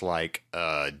 most like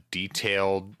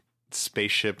detailed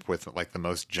spaceship with like the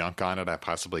most junk on it I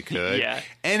possibly could. Yeah.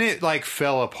 And it like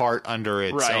fell apart under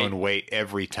its own weight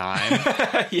every time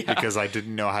because I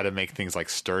didn't know how to make things like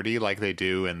sturdy like they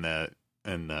do in the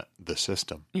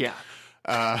system. Yeah.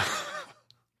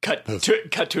 Cut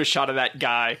to a shot of that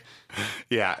guy.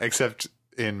 Yeah, except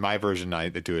in my version, I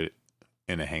do it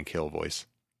in a Hank Hill voice.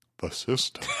 The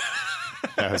system.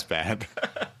 That was bad.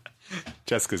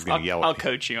 Jessica's going to yell at me. I'll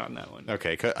coach you on that one.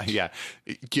 Okay, yeah.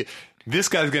 This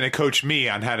guy's going to coach me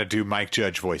on how to do Mike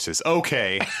Judge voices.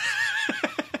 Okay.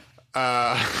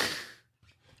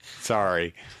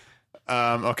 Sorry.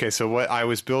 Okay, so what I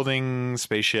was building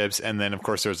spaceships, and then of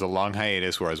course there was a long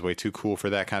hiatus where I was way too cool for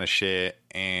that kind of shit.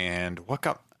 And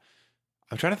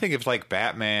I'm trying to think if like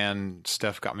Batman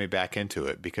stuff got me back into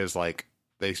it, because like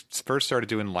they first started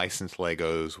doing licensed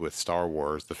Legos with Star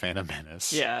Wars, The Phantom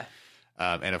Menace. Yeah.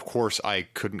 And of course I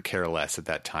couldn't care less at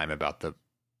that time about the.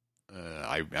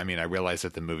 I realized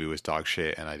that the movie was dog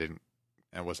shit, and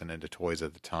I wasn't into toys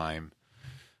at the time.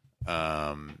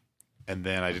 And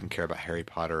then I didn't care about Harry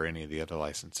Potter or any of the other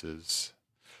licenses.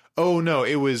 Oh, no,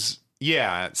 it was,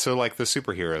 yeah. So, like, the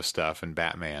superhero stuff and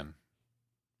Batman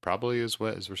probably is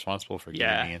what is responsible for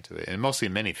getting me into it. And mostly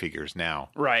minifigures now.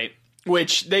 Right.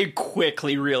 Which they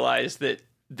quickly realized that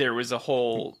there was a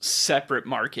whole separate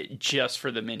market just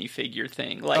for the minifigure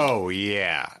thing. Like, oh,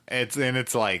 yeah. It's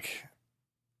like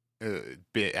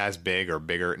as big or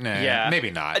bigger. Nah, maybe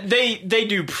not. They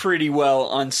do pretty well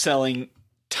on selling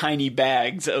tiny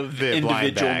bags of the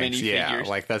individual bags, minifigures. Yeah,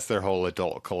 like that's their whole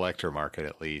adult collector market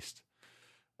at least.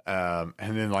 And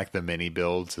then like the mini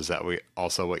builds, is that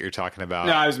also what you're talking about?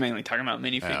 No, I was mainly talking about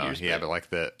minifigures. Yeah, but like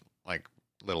the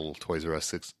little Toys R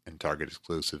Us and Target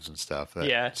exclusives and stuff.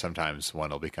 That sometimes one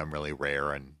will become really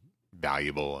rare and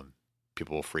valuable, and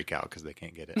people will freak out because they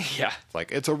can't get it. Yeah, it's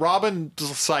like it's a Robin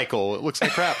cycle. It looks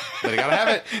like crap, but I gotta have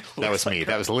it. That was me. Crap.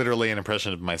 That was literally an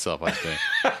impression of myself, I think,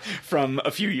 from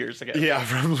a few years ago. Yeah,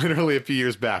 from literally a few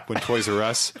years back when Toys R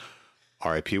Us,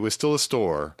 RIP, was still a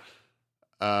store.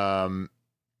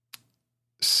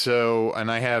 So, and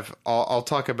I'll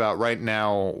talk about right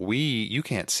now, you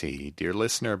can't see, dear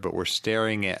listener, but we're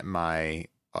staring at I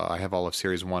have all of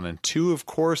series 1 and 2, of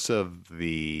course, of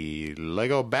the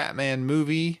Lego Batman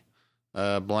movie,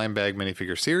 blind bag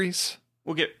minifigure series.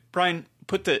 We'll get, Brian,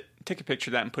 take a picture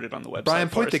of that and put it on the website. Brian,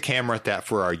 point the camera at that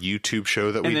for our YouTube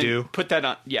show that we do. Put that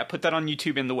on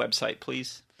YouTube and the website,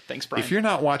 please. Thanks, Brian. If you're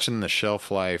not watching the Shelf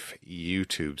Life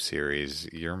YouTube series,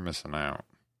 you're missing out.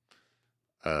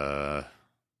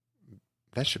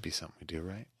 That should be something we do,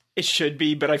 right? It should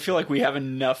be, but I feel like we have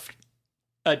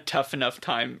a tough enough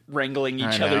time wrangling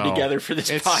each other together for this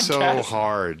podcast. It's so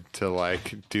hard to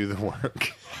like do the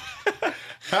work.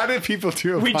 How do people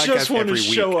do a podcast every week? We just want to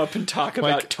show up and talk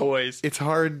about toys. It's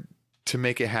hard to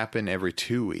make it happen every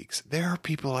 2 weeks. There are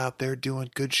people out there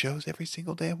doing good shows every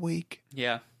single damn week.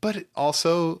 Yeah. But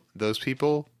also, those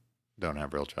people don't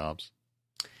have real jobs.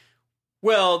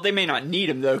 Well, they may not need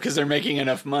them, though, because they're making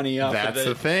enough money off of it. That's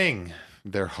the thing.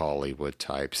 They're Hollywood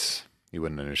types. You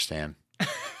wouldn't understand.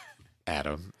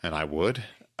 Adam, and I would.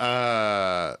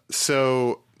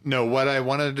 So, no, what I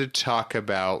wanted to talk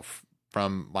about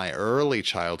from my early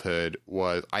childhood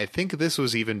was, I think this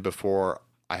was even before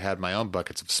I had my own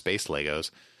buckets of space Legos.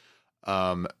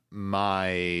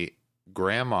 My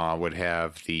grandma would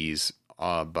have these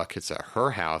buckets at her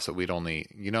house that we'd only,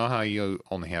 you know how you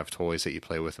only have toys that you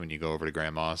play with when you go over to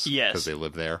grandma's? Yes. Because they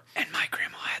live there. And my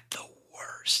grandma had the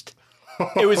worst.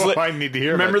 It was I need to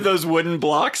hear. Remember those wooden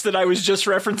blocks that I was just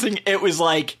referencing? It was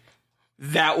like,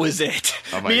 that was it.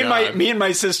 Oh me and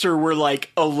my sister were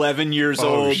like 11 years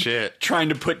old, shit. trying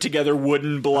to put together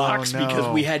wooden blocks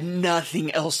because we had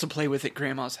nothing else to play with at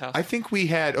grandma's house. I think we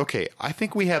had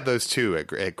those too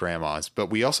at grandma's, but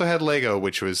we also had Lego,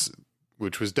 which was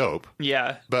dope.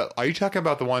 Yeah. But are you talking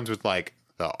about the ones with like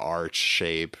the arch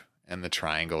shape and the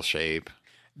triangle shape?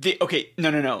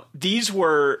 No. These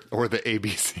were... Or the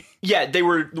ABC. Yeah, they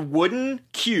were wooden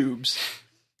cubes.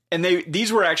 And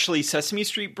these were actually Sesame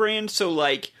Street brand. So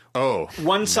like,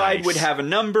 one side would have a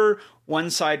number, one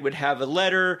side would have a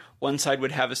letter, one side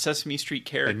would have a Sesame Street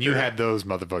character. And you had those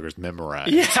motherfuckers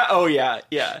memorized. Yeah. Oh yeah.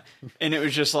 And it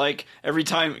was just like every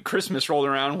time Christmas rolled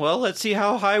around, well, let's see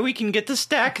how high we can get the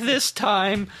stack this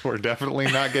time. We're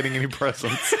definitely not getting any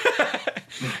presents.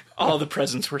 All the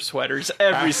presents were sweaters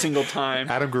every single time.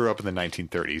 Adam grew up in the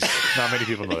 1930s. Not many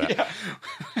people know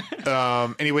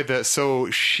that. Anyway,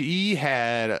 so she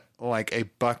had like a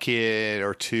bucket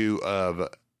or two of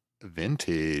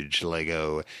vintage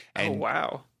Lego. And, oh,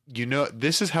 wow. You know,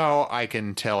 this is how I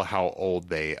can tell how old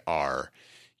they are.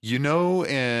 You know,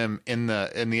 in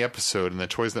the episode, in the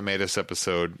Toys That Made Us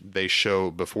episode, they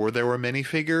show before there were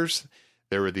minifigures,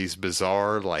 there were these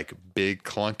bizarre, like big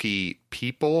clunky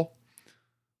people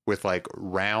with like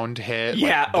round head,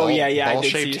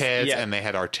 ball-shaped heads, and they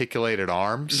had articulated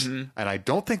arms, and I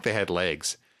don't think they had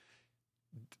legs.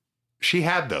 She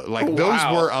had those. Like those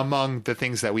were among the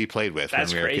things that we played with when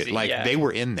we were kids. Like they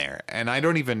were in there, and I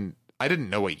didn't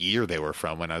know what year they were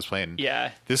from when I was playing.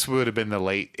 Yeah, this would have been the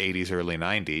late 80s, early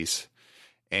 90s,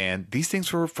 and these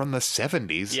things were from the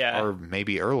 70s or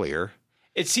maybe earlier.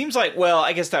 It seems like, well,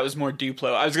 I guess that was more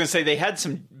Duplo. I was going to say they had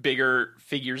some bigger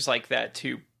figures like that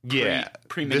too Yeah,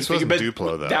 pre this minifigure. wasn't But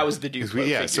Duplo though. that was the Duplo.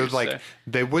 Yeah, so figures, like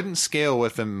they wouldn't scale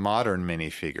with a modern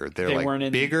minifigure. They're they like weren't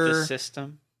in bigger. the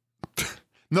system.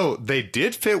 No, they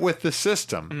did fit with the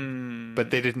system, but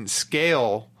they didn't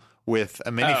scale with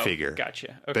a minifigure. Oh,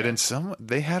 gotcha. Okay. But in some,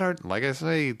 they had like I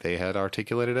say, they had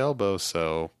articulated elbows.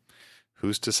 So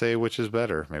who's to say which is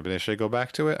better? Maybe they should go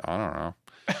back to it. I don't know.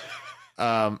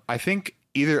 I think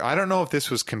I don't know if this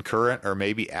was concurrent or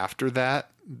maybe after that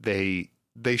they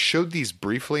showed these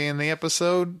briefly in the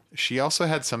episode. She also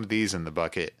had some of these in the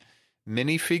bucket.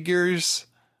 Minifigures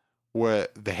where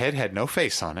the head had no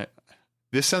face on it.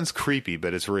 This sounds creepy,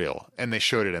 but it's real. And they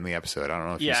showed it in the episode. I don't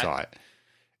know if you saw it.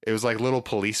 It was like little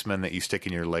policemen that you stick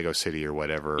in your Lego City or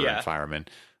whatever, and firemen.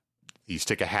 You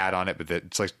stick a hat on it, but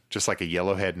it's like just like a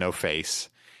yellow head, no face.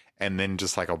 And then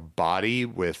just like a body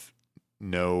with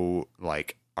no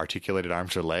like articulated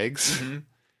arms or legs. Mm-hmm.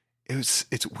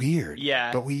 It's weird.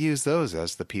 Yeah. But we use those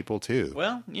as the people too.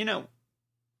 Well,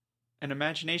 an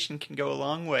imagination can go a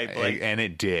long way, Blake. And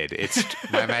it did.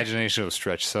 My imagination was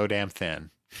stretched so damn thin.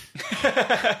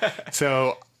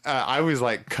 So I was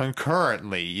like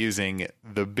concurrently using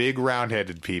the big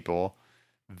round-headed people,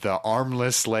 the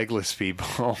armless, legless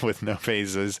people with no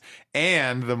faces,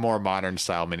 and the more modern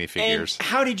style minifigures. And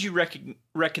how did you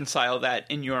reconcile that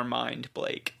in your mind,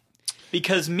 Blake?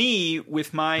 Because me,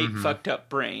 with my fucked up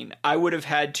brain, I would have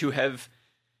had to have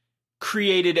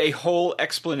created a whole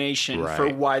explanation for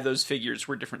why those figures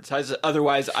were different sizes.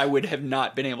 Otherwise, I would have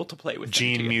not been able to play with them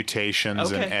gene mutations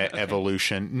and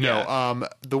evolution. No,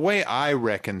 the way I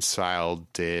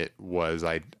reconciled it was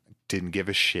I didn't give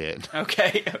a shit.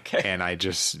 Okay. And I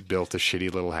just built a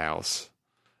shitty little house.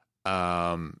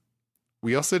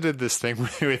 We also did this thing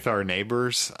with our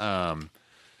neighbors. Never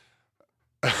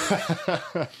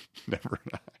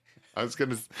mind. I was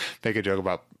going to make a joke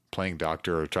about playing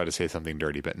doctor or try to say something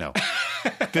dirty, but no.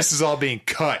 This is all being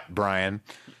cut, Brian.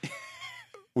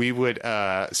 We would,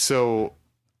 so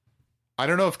I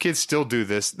don't know if kids still do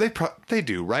this. They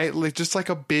do, right? Like just like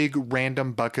a big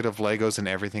random bucket of Legos and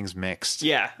everything's mixed.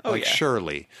 Yeah. Oh, like, yeah.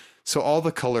 Surely. So all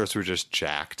the colors were just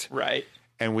jacked. Right.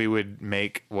 And we would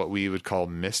make what we would call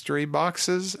mystery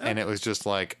boxes. Oh. And it was just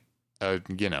like a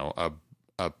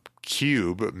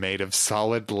cube made of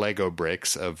solid Lego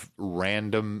bricks of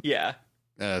random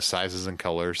sizes and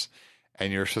colors,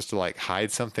 and you're supposed to like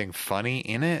hide something funny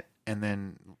in it, and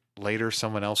then later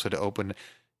someone else would open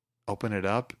it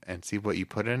up and see what you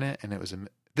put in it, and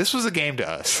this was a game to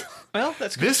us. Well,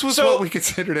 that's good. This was what we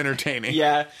considered entertaining.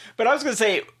 Yeah, but I was gonna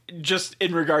say, just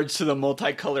in regards to the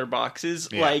multicolor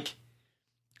boxes, like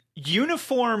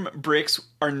uniform bricks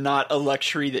are not a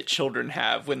luxury that children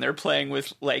have when they're playing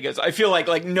with Legos. I feel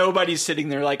like nobody's sitting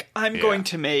there like, I'm going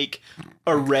to make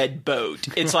a red boat.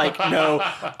 It's like, no,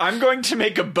 I'm going to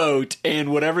make a boat,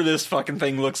 and whatever this fucking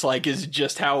thing looks like is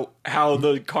just how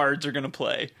the cards are going to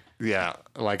play. Yeah,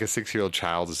 like a 6-year-old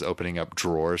child is opening up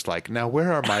drawers like, now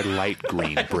where are my light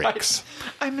green bricks?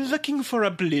 I'm looking for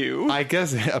a blue. I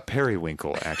guess a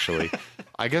periwinkle, actually.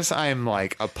 I guess I'm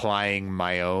like applying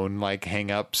my own like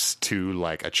hang-ups to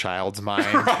like a child's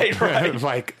mind. Right.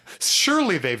 Like,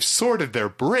 surely they've sorted their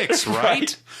bricks,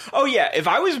 right? Oh yeah, if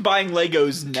I was buying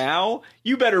Legos now,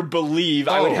 you better believe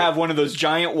I would have one of those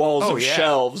giant walls of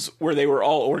shelves where they were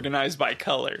all organized by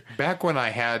color. Back when I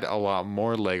had a lot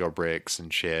more Lego bricks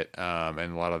and shit, and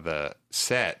a lot of the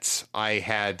sets, I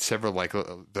had several like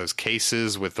those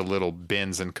cases with the little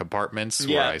bins and compartments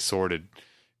where I sorted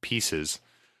pieces.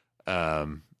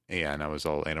 And I was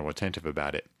all attentive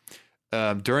about it.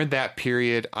 During that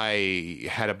period, I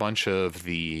had a bunch of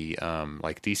the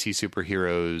like DC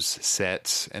superheroes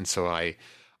sets, and so I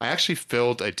actually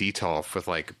filled a detolf with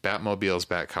like Batmobiles,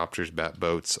 Batcopters,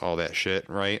 Batboats, all that shit,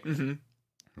 right? Mm-hmm.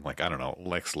 Like, I don't know,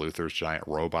 Lex Luthor's giant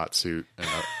robot suit and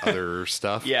other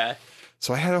stuff. Yeah.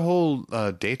 So I had a whole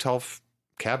detolf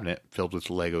cabinet filled with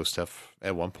Lego stuff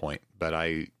at one point, but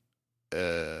I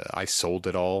sold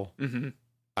it all. Mm-hmm.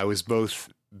 I was both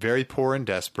very poor and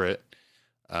desperate,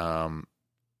 and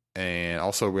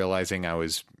also realizing I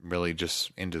was really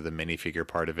just into the minifigure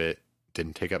part of it.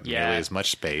 Didn't take up nearly as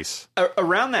much space.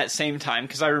 Around that same time,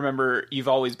 because I remember you've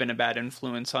always been a bad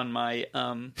influence on my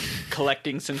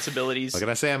collecting sensibilities. What can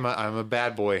I say? I'm a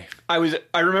bad boy. I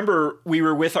remember we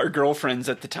were with our girlfriends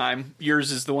at the time.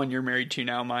 Yours is the one you're married to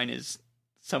now. Mine is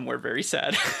somewhere very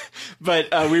sad. But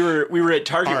we were at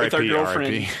Target with our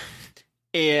girlfriend,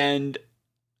 and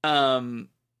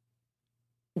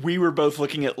we were both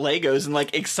looking at Legos and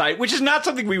like excited, which is not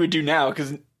something we would do now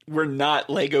because we're not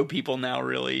Lego people now,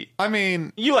 really. I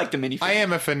mean, you like the minifigure. I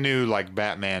am if a new like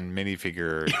Batman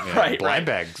minifigure, right, blind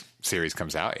bags series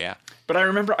comes out, yeah. But I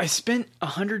remember I spent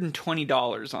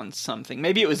 $120 on something.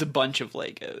 Maybe it was a bunch of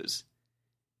Legos.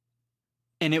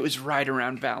 And it was right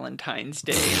around Valentine's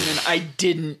Day. And then I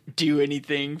didn't do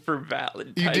anything for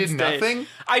Valentine's Day. You did nothing?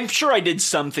 I'm sure I did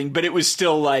something, but it was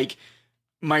still like,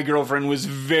 my girlfriend was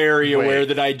very aware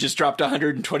that I just dropped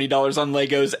 $120 on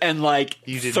Legos and like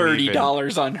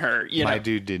 $30 on her. My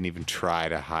dude didn't even try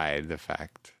to hide the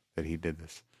fact that he did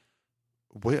this.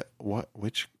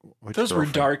 Which those were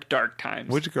dark times.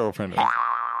 Which girlfriend?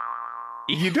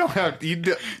 You don't have, you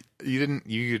didn't,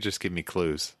 you could just give me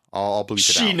clues. I'll bleep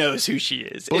it out. She knows who she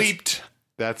is. Bleeped.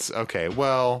 That's okay.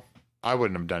 Well, I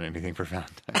wouldn't have done anything for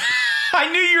Valentine's. I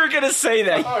knew you were going to say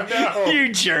that. Oh, no.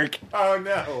 You jerk. Oh,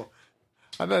 no.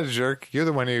 I'm not a jerk. You're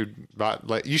the one who bought,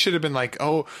 like, you should have been like,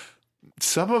 oh,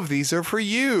 some of these are for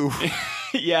you.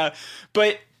 Yeah.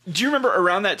 But do you remember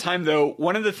around that time, though,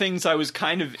 one of the things I was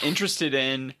kind of interested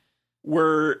in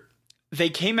were they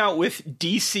came out with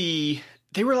DC,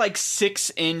 they were like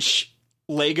 6-inch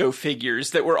Lego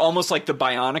figures that were almost like the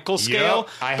Bionicle scale,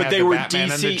 but they were Batman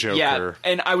DC. And the Joker. Yeah,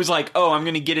 and I was like, "Oh, I'm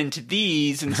going to get into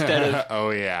these instead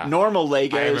of normal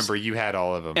Legos." I remember you had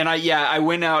all of them, and I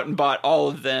went out and bought all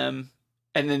of them,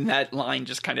 and then that line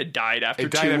just kind of died after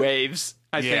two waves.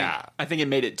 I think it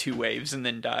made it 2 waves and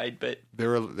then died. But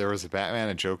there was a Batman,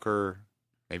 a Joker,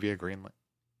 maybe a Green Lantern.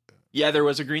 Yeah, there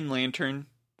was a Green Lantern,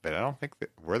 but I don't think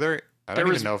were there. I don't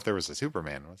even know if there was a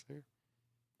Superman. Was there?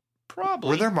 Probably.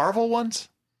 Were there Marvel ones?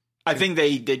 I think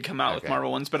they did come out with Marvel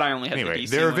ones, but I only had the DC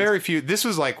there are ones. very few. This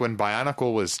was like when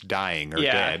Bionicle was dying or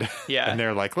dead. Yeah. And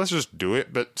they're like, let's just do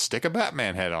it, but stick a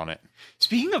Batman head on it.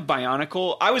 Speaking of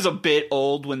Bionicle, I was a bit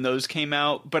old when those came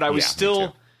out, but I was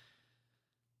still...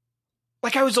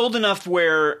 Like, I was old enough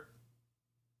where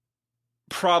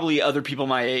probably other people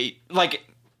my age...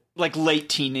 Like late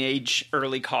teenage,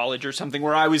 early college or something,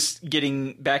 where I was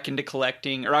getting back into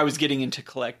collecting, or I was getting into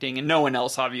collecting, and no one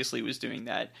else obviously was doing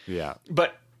that. Yeah.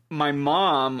 But my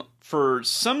mom, for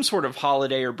some sort of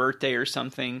holiday or birthday or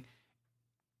something,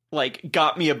 like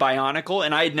got me a Bionicle,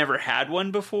 and I had never had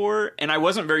one before, and I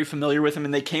wasn't very familiar with them,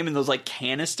 and they came in those like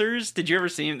canisters. Did you ever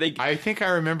see them? I think I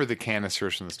remember the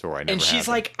canisters from the store. And she's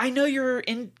like, I know you're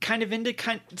into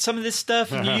some of this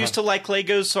stuff, and you used to like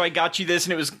Legos, so I got you this,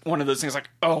 and it was one of those things like,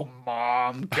 oh,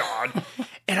 Mom, God.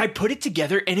 And I put it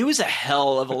together, and it was a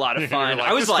hell of a lot of fun.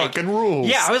 I was like, fucking rules.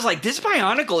 Yeah, I was like, this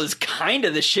Bionicle is kind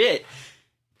of the shit.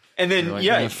 And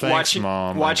then, thanks,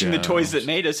 Mom, watching the toys that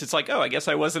made us, it's like, oh, I guess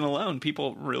I wasn't alone.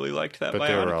 People really liked that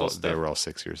Bionicle stuff. They were all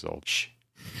 6 years old. Shh.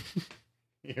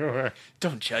 You were.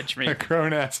 Don't judge me. A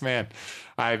grown-ass man.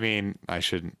 I mean, I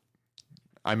shouldn't.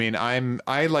 I mean,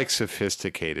 I like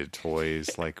sophisticated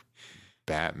toys, like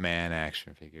Batman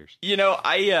action figures. You know,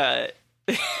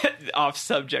 off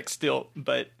subject still,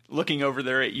 but looking over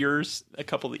there at yours, a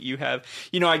couple that you have,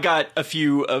 you know, I got a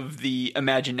few of the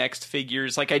Imaginext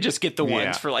figures. Like, I just get the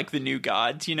ones for like the new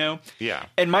gods, you know? Yeah.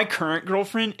 And my current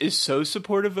girlfriend is so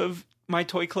supportive of my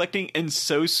toy collecting and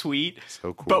so sweet.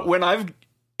 So cool. But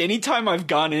anytime I've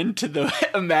gone into the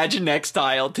Imaginext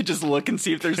aisle to just look and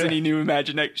see if there's any new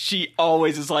Imaginext, she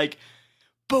always is like,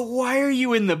 but why are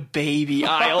you in the baby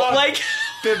aisle? Like,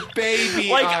 the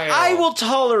baby aisle. I will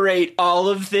tolerate all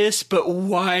of this, but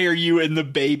why are you in the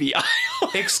baby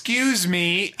aisle? Excuse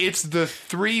me, it's the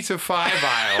 3 to 5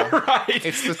 aisle. Right.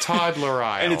 It's the toddler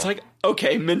aisle. And it's like,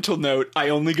 okay, mental note, I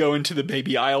only go into the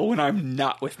baby aisle when I'm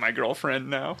not with my girlfriend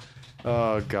now.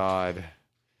 Oh, God.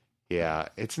 Yeah,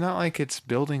 it's not like it's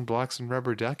building blocks and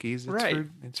rubber duckies.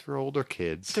 It's for older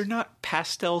kids. They're not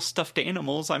pastel stuffed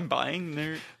animals I'm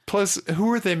buying. Plus,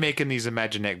 who are they making these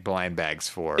Imaginext blind bags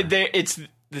for? It's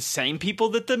the same people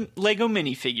that the Lego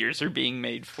minifigures are being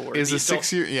made for. Is a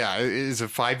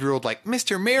 5-year-old like,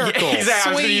 Mr. Miracle? Yeah, exactly.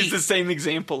 Sweet. I was going to use the same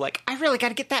example. Like, I really got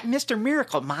to get that Mr.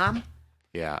 Miracle, Mom.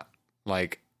 Yeah,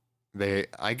 like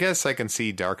I guess I can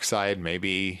see Darkseid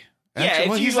maybe. Actually,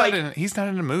 well, he's not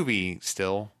in a movie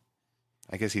still.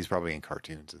 I guess he's probably in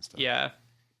cartoons and stuff. Yeah,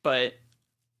 but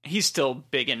he's still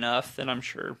big enough that I'm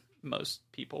sure most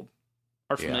people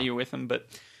are familiar with him. But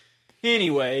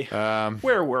anyway,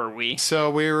 where were we? So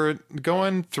we were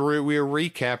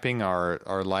recapping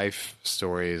our life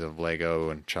stories of Lego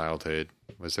and childhood.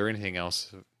 Was there anything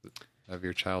else of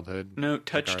your childhood? No,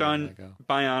 touched on Lego?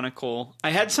 Bionicle. I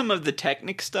had some of the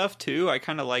Technic stuff too. I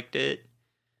kind of liked it.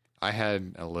 I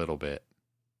had a little bit.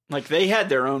 Like, they had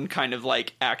their own kind of,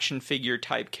 like, action figure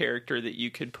type character that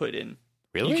you could put in.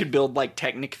 Really? You could build, like,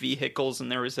 Technic vehicles, and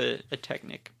there was a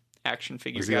Technic action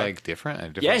figure. Was he, like,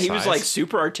 different? Yeah, he was, like,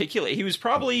 super articulate. He was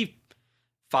probably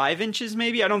 5 inches,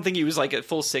 maybe. I don't think he was, like, a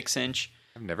full 6 inch.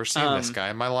 I've never seen this guy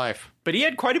in my life. But he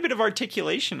had quite a bit of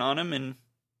articulation on him, and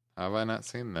How have I not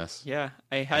seen this? Yeah,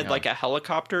 I had like a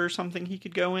helicopter or something he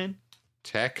could go in.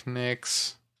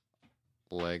 Technics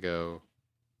Lego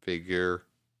figure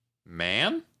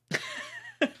man?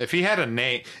 If he had a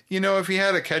name, if he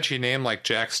had a catchy name like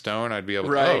Jack Stone, I'd be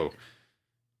able to, oh,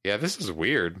 yeah, this is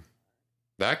weird.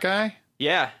 That guy?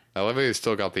 Yeah. I love it. He's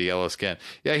still got the yellow skin.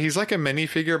 Yeah, he's like a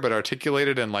minifigure, but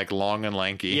articulated and like long and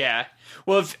lanky. Yeah.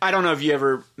 Well, I don't know if you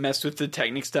ever messed with the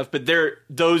Technic stuff, but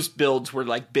those builds were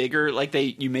like bigger. Like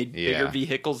you made bigger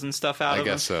vehicles and stuff out of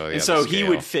them. I guess so. Yeah, and so he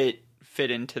would fit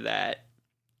into that.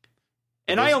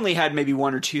 And I only had maybe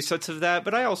 1 or 2 sets of that,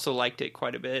 but I also liked it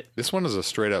quite a bit. This one is a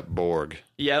straight up Borg.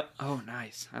 Yep. Oh,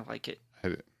 nice. I like it.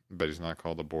 But he's not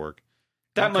called a Borg.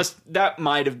 That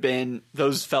might have been,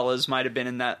 those fellas might have been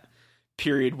in that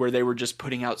period where they were just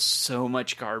putting out so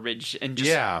much garbage and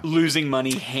just losing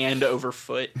money hand over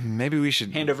foot. Maybe we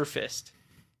should hand over fist.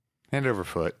 Hand over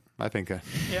foot. I think.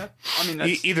 Yeah. I mean,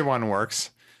 that's... either one works.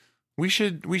 We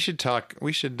should talk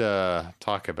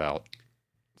about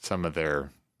some of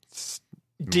their.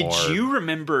 Did you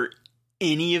remember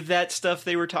any of that stuff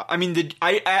they were talking? I mean,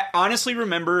 I honestly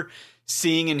remember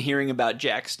seeing and hearing about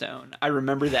Jack Stone. I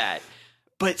remember that.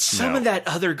 But some of that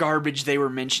other garbage they were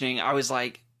mentioning, I was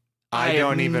like, I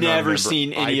don't even never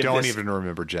seen any of this. I don't even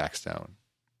remember Jack Stone.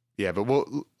 Yeah, but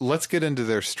let's get into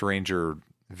their stranger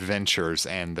ventures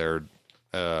and their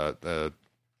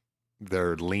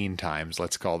lean times,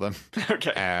 let's call them.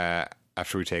 Okay.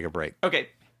 After we take a break. Okay.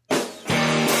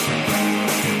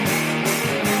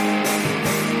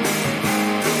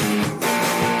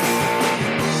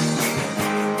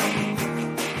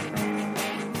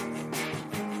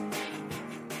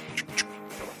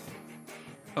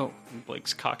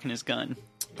 Blake's cocking his gun.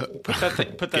 Put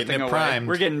that thing away. Primed.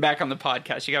 We're getting back on the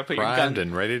podcast. You got to put primed your gun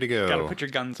and ready to go. Got to put your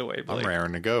guns away, Blake. I'm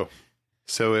raring to go.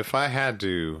 So if I had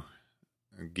to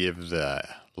give the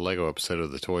Lego episode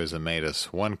of the Toys That Made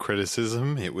Us one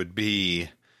criticism, it would be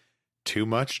too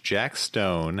much Jack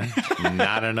Stone,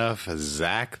 not enough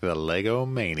Zach the Lego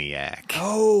Maniac.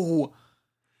 Oh,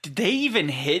 did they even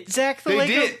hit Zach the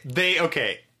Lego? They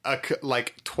did.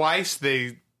 Like twice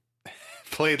they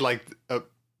played like a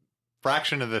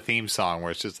fraction of the theme song where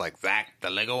it's just like Zach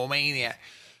the Lego Maniac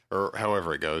or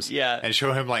however it goes. Yeah. And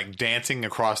show him like dancing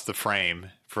across the frame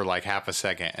for like half a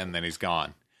second and then he's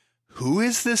gone. Who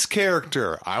is this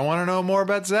character? I want to know more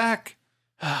about Zach.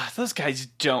 Those guys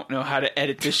don't know how to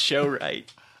edit this show right.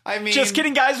 I mean, just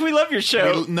kidding, guys. We love your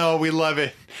show. We love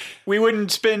it. We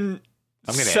wouldn't spend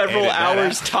several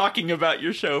hours talking about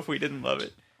your show if we didn't love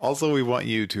it. Also, we want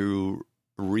you to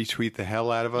retweet the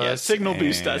hell out of us. Yeah, signal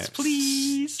boost us,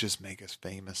 please. Just make us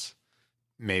famous.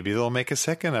 Maybe they'll make a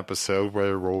second episode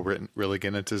where we'll really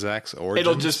get into Zach's origins.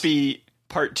 It'll just be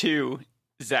part 2,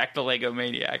 Zach the Lego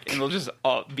Maniac. And it'll just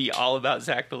be all about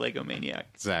Zach the Lego Maniac.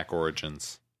 Zach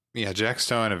origins. Yeah, Jack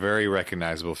Stone, a very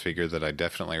recognizable figure that I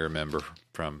definitely remember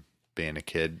from being a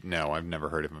kid. No, I've never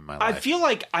heard of him in my life. I feel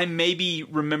like I maybe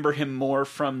remember him more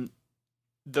from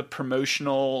the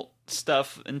promotional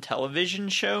stuff and television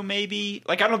show, maybe.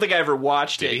 Like, I don't think I ever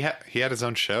watched it. He had his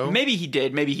own show? Maybe he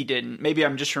did. Maybe he didn't. Maybe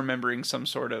I'm just remembering some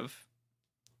sort of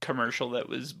commercial that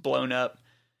was blown up.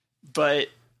 But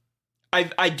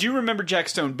I do remember Jack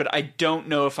Stone, but I don't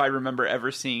know if I remember ever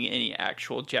seeing any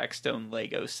actual Jack Stone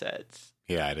Lego sets.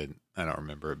 Yeah, I didn't. I don't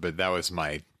remember it, but that was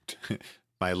my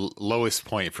my lowest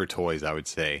point for toys, I would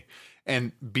say.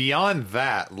 And beyond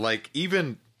that, like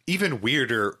even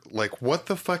weirder, like what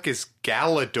the fuck is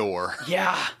Galador?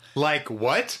 Yeah. Like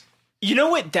what? You know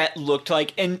what that looked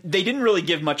like? And they didn't really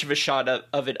give much of a shot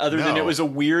of it other than it was a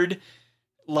weird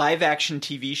live action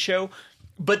TV show.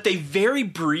 But they very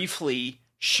briefly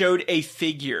showed a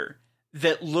figure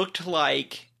that looked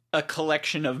like a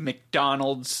collection of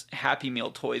McDonald's Happy Meal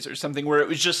toys or something, where it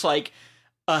was just like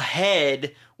a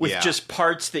head with just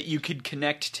parts that you could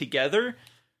connect together.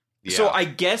 Yeah. So I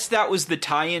guess that was the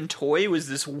tie-in toy, was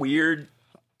this weird...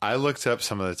 I looked up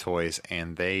some of the toys,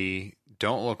 and they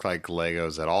don't look like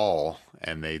Legos at all,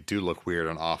 and they do look weird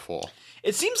and awful.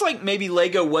 It seems like maybe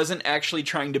Lego wasn't actually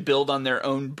trying to build on their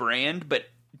own brand, but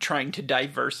trying to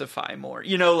diversify more.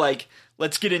 You know, like,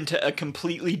 let's get into a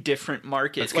completely different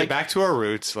market. Let's get back to our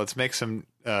roots. Let's make some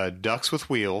ducks with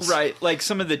wheels. Right, like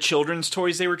some of the children's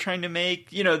toys they were trying to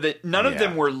make. You know, that none of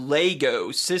them were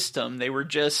Lego system. They were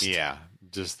just... Yeah.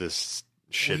 Just this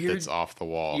shit weird, that's off the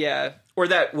wall. Yeah. Or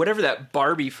that, whatever that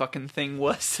Barbie fucking thing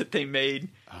was that they made.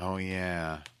 Oh,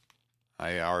 yeah.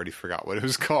 I already forgot what it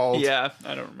was called. Yeah,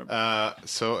 I don't remember.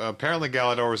 So apparently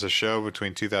Galador was a show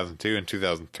between 2002 and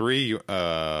 2003. You want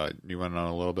to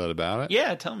know a little bit about it?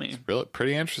 Yeah, tell me. It's really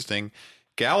pretty interesting.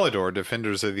 Galador,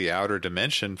 Defenders of the Outer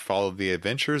Dimension, followed the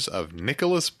adventures of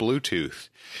Nicholas Bluetooth.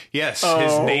 Yes,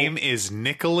 his name is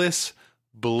Nicholas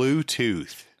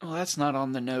Bluetooth. Well, that's not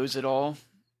on the nose at all.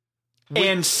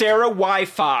 And Sarah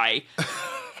Wi-Fi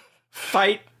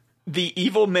fight the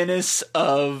evil menace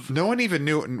of... No one even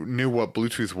knew what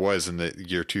Bluetooth was in the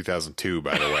year 2002,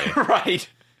 by the way. Right.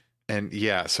 And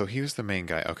yeah, so he was the main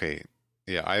guy. Okay,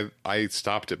 yeah, I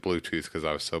stopped at Bluetooth because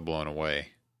I was so blown away.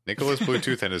 Nicholas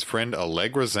Bluetooth and his friend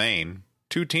Allegra Zane,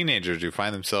 two teenagers who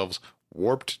find themselves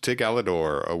warped to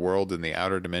Galador, a world in the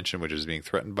outer dimension which is being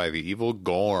threatened by the evil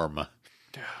Gorm. Oh,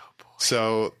 boy.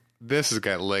 So this has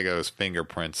got Lego's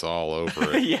fingerprints all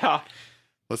over it. Yeah.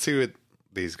 Let's see what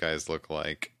these guys look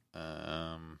like.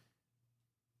 Galador.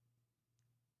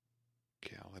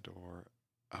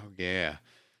 Oh, yeah.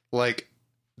 Like,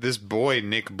 this boy,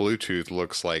 Nick Bluetooth,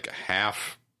 looks like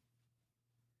half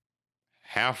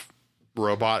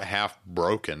robot, half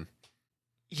broken.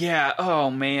 Yeah.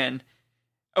 Oh, man.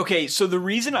 Okay, so the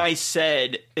reason I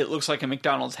said it looks like a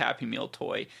McDonald's Happy Meal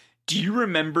toy, do you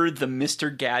remember the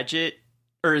Mr. Gadget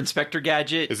or Inspector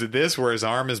Gadget? Is it this where his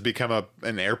arm has become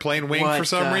an airplane wing What for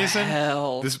some the reason?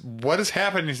 hell? What is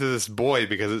happening to this boy?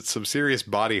 Because it's some serious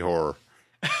body horror.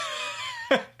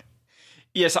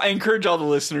 Yes, I encourage all the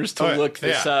listeners to look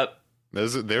this up.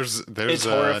 There's It's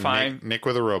horrifying. Nick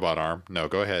with a robot arm. No,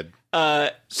 go ahead.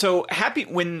 So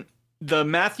when the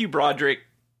Matthew Broderick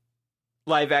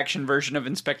live action version of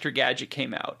Inspector Gadget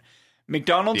came out,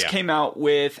 McDonald's came out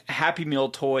with Happy Meal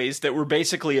toys that were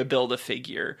basically a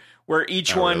Build-A-Figure, where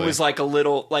each one was like a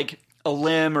little, like a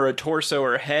limb or a torso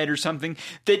or a head or something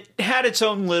that had its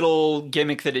own little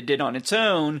gimmick that it did on its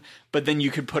own, but then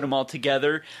you could put them all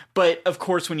together. But of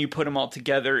course, when you put them all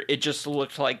together, it just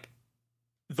looked like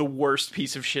the worst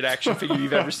piece of shit action figure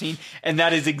you've ever seen. And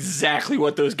that is exactly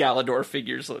what those Galador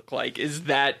figures look like. Is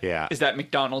that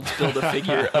McDonald's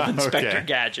Build-A-Figure of Inspector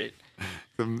Gadget.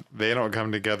 They don't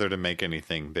come together to make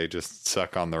anything. They just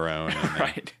suck on their own.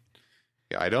 Right.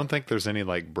 I don't think there's any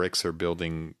like bricks or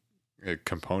building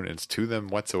components to them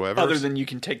whatsoever. Other than you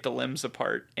can take the limbs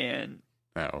apart and...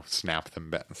 snap them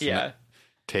back. Yeah.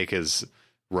 Take his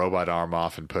robot arm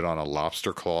off and put on a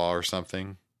lobster claw or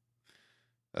something.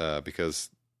 Because...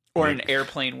 Or an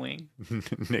airplane wing.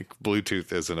 Nick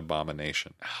Bluetooth is an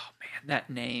abomination. Oh, man, that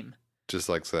name. Just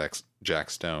like Jack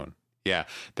Stone. Yeah,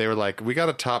 they were like, we got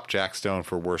to top Jack Stone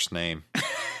for worst name.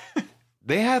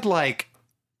 They had like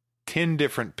 10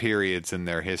 different periods in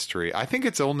their history. I think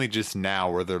it's only just now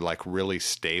where they're like really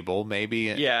stable,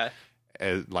 maybe. Yeah.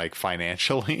 Like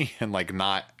financially and like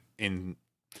not in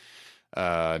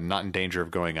danger of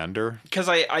going under. Because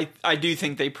I do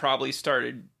think they probably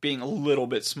started being a little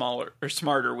bit smaller or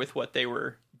smarter with what they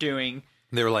were doing.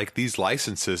 They were like, these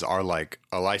licenses are like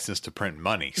a license to print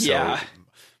money. So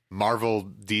Marvel,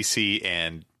 DC,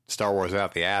 and Star Wars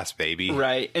out the ass, baby.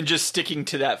 Right. And just sticking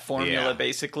to that formula,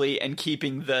 basically, and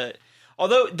keeping the...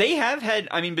 Although they have had,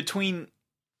 I mean, between...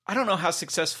 I don't know how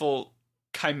successful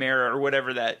Chimera or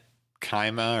whatever that...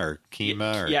 Kima or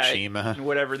Chima.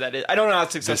 Whatever that is. I don't know how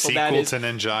successful that is. The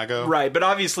sequel to Ninjago. Right, but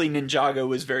obviously Ninjago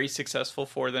was very successful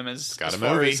for them as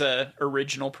far as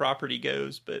original property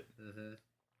goes. But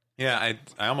yeah,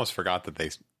 I almost forgot that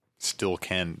they still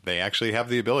can. They actually have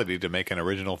the ability to make an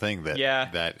original thing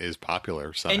that is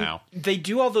popular somehow. And they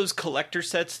do all those collector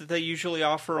sets that they usually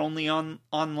offer only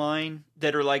online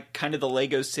that are like kind of the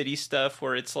Lego City stuff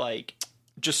where it's like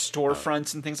just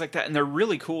storefronts and things like that, and they're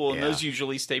really cool, and those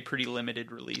usually stay pretty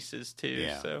limited releases too.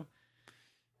 So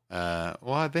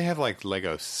well, they have like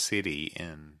Lego City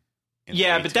in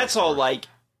but that's all like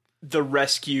the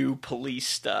rescue police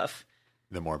stuff,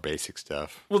 the more basic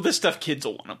stuff. Well, the stuff kids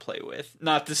will want to play with,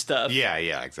 not the stuff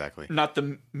exactly, not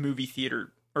the movie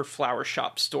theater or flower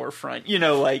shop storefront,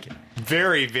 like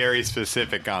very, very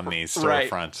specific on these storefronts.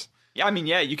 Right. Yeah, I mean,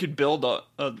 you could build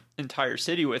a entire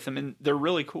city with them, and they're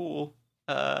really cool.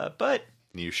 But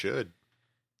you should.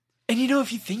 And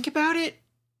if you think about it,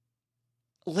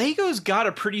 Lego's got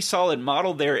a pretty solid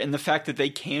model there in the fact that they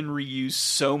can reuse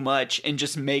so much and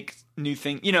just make new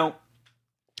things.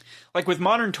 Like with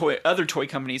other toy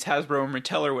companies, Hasbro and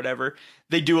Mattel or whatever,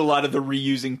 they do a lot of the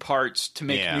reusing parts to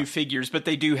make new figures, but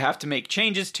they do have to make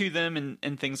changes to them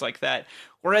and things like that.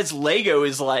 Whereas Lego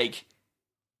is like,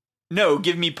 no,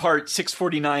 give me part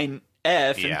 649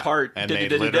 F and part and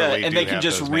they can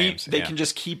just can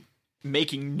just keep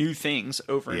making new things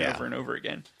over and over and over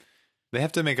again. They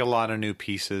have to make a lot of new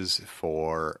pieces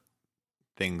for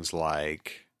things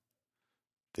like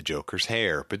the Joker's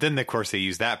hair, but then of course they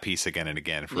use that piece again and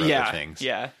again for other things.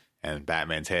 Yeah, and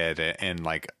Batman's head, and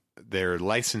like their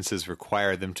licenses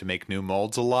require them to make new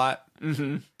molds a lot.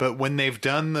 Mm-hmm. But when they've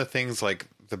done the things like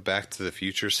the Back to the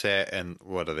Future set, and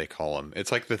what do they call them?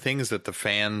 It's like the things that the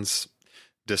fans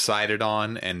decided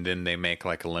on, and then they make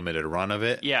like a limited run of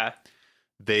it. Yeah.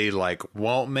 They like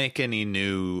won't make any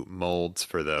new molds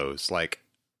for those, like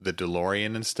the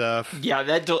DeLorean and stuff.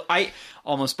 Yeah, I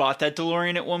almost bought that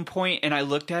DeLorean at one point, and I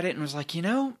looked at it and was like,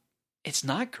 it's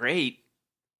not great.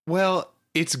 Well,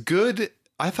 it's good.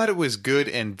 I thought it was good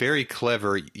and very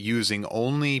clever using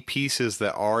only pieces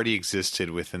that already existed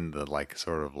within the like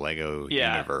sort of Lego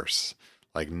universe.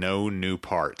 Like no new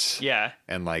parts. Yeah.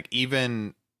 And like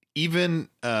even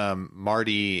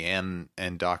Marty and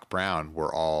Doc Brown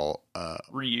were all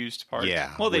reused parts.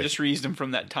 Yeah. Well, they just reused them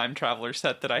from that Time Traveler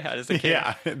set that I had as a kid.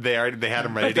 Yeah, they had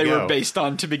them ready to they go. were based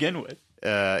on to begin with.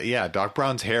 Yeah, Doc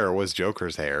Brown's hair was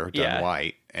Joker's hair, done Yeah.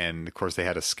 white, and of course they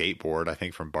had a skateboard. I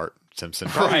think from Bart Simpson,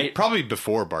 Right. Probably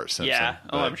before Bart Simpson. Yeah,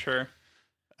 but, I'm sure.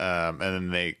 And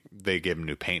then they gave him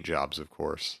new paint jobs, of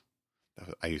course.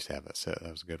 I used to have that set.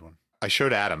 That was a good one. I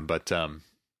showed Adam, but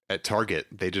at Target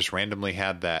they just randomly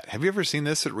had that. Have you ever seen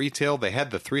this at retail? They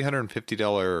had the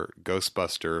 $350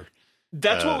 Ghostbuster.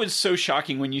 That's what was so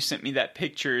shocking when you sent me that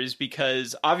picture, is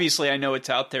because obviously I know it's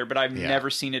out there, but I've never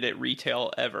seen it at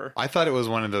retail ever. I thought it was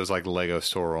one of those like Lego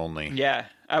store only. Yeah,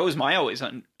 that was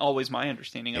always my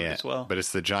understanding of it as well. But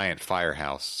it's the giant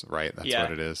firehouse, right? That's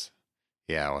what it is.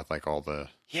 Yeah, with like all the...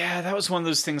 Yeah, that was one of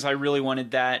those things. I really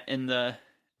wanted that in the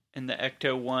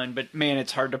Ecto one, but man,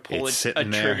 it's hard to pull a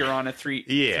trigger on a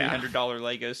 $300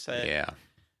 Lego set. Yeah,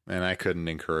 and I couldn't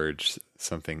encourage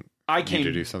something... I came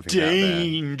to do something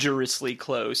dangerously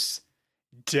close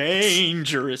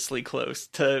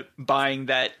to buying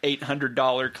that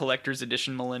 $800 collector's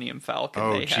edition Millennium Falcon.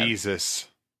 Oh, Jesus.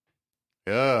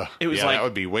 Ugh. It was that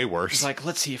would be way worse. It was like,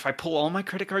 let's see if I pull all my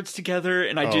credit cards together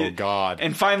and I do. Oh, God.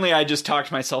 And finally, I just talked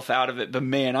myself out of it. But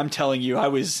man, I'm telling you, it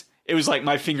was like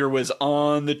my finger was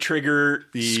on the trigger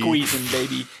squeezing,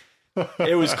 baby.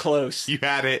 It was close. You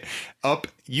had it up.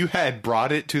 You had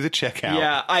brought it to the checkout.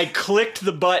 Yeah, I clicked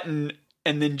the button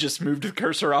and then just moved the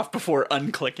cursor off before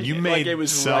unclicking it. You made like it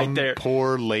was some right there.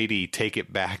 Poor lady take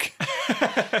it back.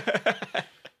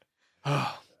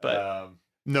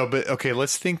 No, but okay,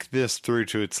 let's think this through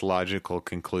to its logical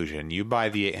conclusion. You buy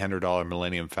the $800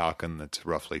 Millennium Falcon that's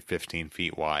roughly 15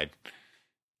 feet wide.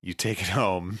 You take it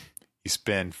home. You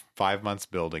spend 5 months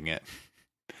building it.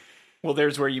 Well,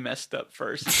 there's where you messed up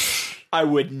first. I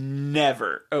would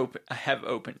never have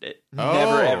opened it.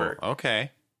 Never, ever.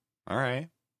 Okay. All right.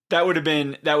 That would have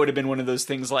been one of those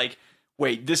things like,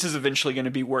 wait, this is eventually going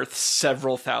to be worth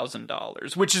several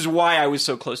 $1,000s, which is why I was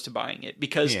so close to buying it,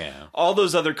 because all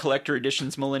those other collector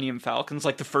editions Millennium Falcons,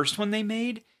 like the first one they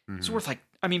made, it's worth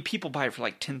people buy it for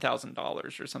like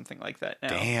 $10,000 or something like that now.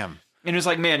 Damn. And it was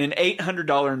like, man, an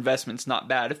 $800 investment's not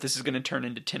bad if this is going to turn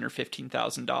into $10,000 or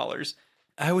 $15,000.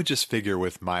 I would just figure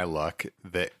with my luck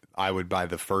that I would buy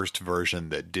the first version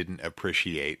that didn't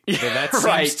appreciate. So that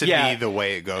seems to be the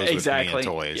way it goes with me and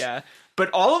toys. Yeah. But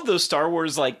all of those Star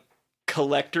Wars like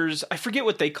collectors, I forget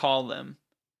what they call them.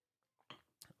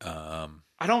 I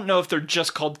don't know if they're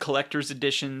just called collector's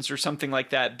editions or something like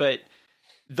that, but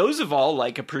those have all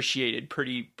like appreciated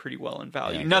pretty well in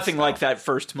value. Yeah, Nothing like that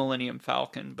first Millennium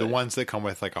Falcon. But... the ones that come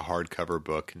with like a hardcover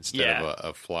book instead of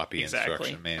a floppy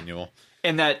instruction manual.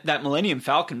 And that Millennium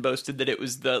Falcon boasted that it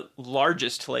was the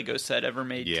largest Lego set ever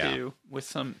made too, with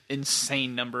some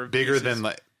insane number of bigger pieces. than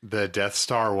like the Death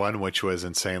Star one, which was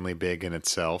insanely big in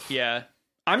itself. Yeah.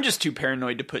 I'm just too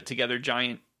paranoid to put together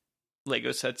giant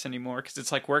Lego sets anymore, because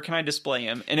it's like, where can I display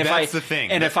them? And if the thing.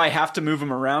 And if I have to move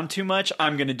them around too much,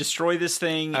 I'm going to destroy this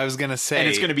thing. I was going to say, and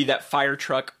it's going to be that fire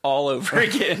truck all over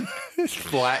again.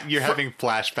 You're having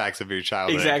flashbacks of your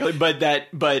childhood. Exactly,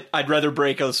 but I'd rather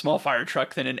break a small fire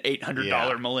truck than an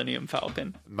 $800 Millennium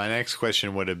Falcon. My next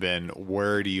question would have been,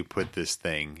 where do you put this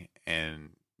thing, and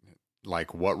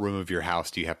like what room of your house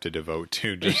do you have to devote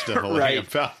to just the Millennium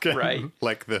Falcon? Right.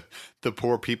 Like the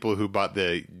poor people who bought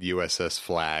the USS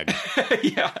Flag.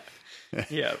 Yeah.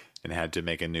 And had to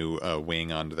make a new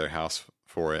wing onto their house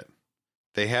for it.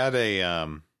 They had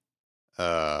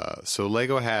so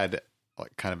Lego had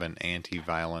like kind of an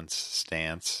anti-violence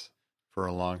stance for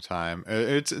a long time.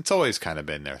 It's always kind of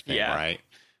been their thing, right?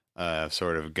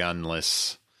 Sort of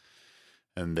gunless.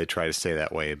 And they try to stay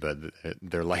that way, but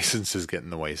their licenses get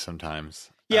in the way sometimes.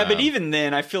 Yeah, but even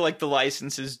then, I feel like the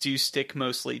licenses do stick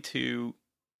mostly to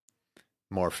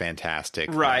more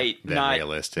fantastic, right? Than not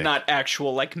realistic, not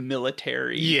actual like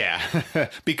military. Yeah,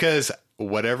 because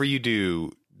whatever you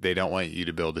do, they don't want you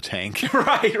to build a tank.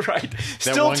 Right.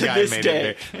 Still to this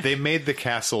day, they made the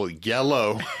castle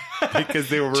yellow because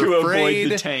they were to afraid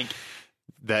avoid the tank.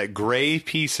 That gray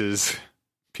pieces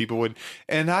people would,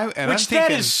 and I'm Which thinking,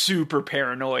 that is super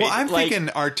paranoid. well, I'm like, thinking,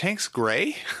 are tanks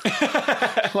gray?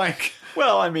 Like,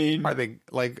 well, I mean, are they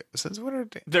like? Since what are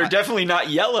they? they're definitely not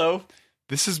yellow.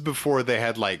 This is before they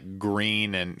had like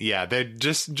green and they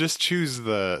just choose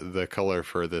the color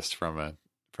furthest from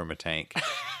a tank.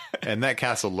 And that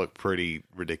castle looked pretty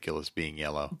ridiculous being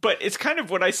yellow. But it's kind of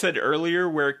what I said earlier,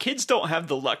 where kids don't have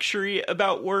the luxury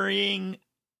about worrying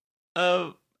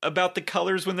about the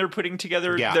colors when they're putting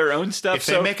together their own stuff. If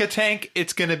they make a tank,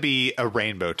 it's going to be a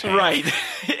rainbow tank. Right.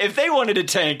 If they wanted a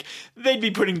tank, they'd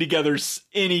be putting together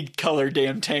any color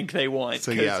damn tank they want.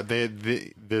 So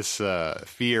this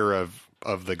fear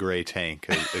of the gray tank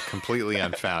is completely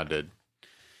unfounded.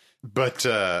 But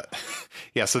so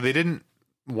they didn't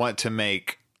want to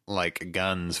make like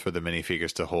guns for the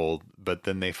minifigures to hold, but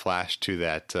then they flashed to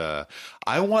that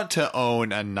I want to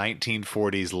own a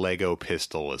 1940s Lego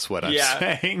pistol is what I'm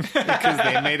saying, because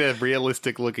they made a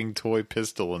realistic looking toy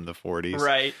pistol in the 40s,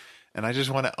 right? And I just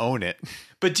want to own it.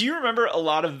 But do you remember a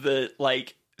lot of the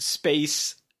like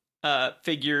space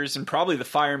figures and probably the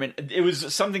firemen? It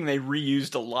was something they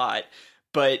reused a lot,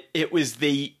 but it was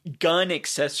the gun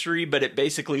accessory, but it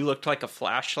basically looked like a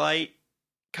flashlight.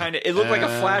 It looked like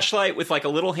a flashlight with like a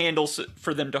little handle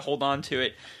for them to hold on to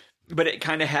it, but it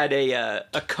kind of had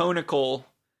a conical.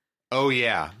 Oh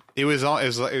yeah, it was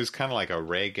kind of like a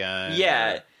ray gun.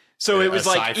 Yeah, so it was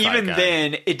like even gun.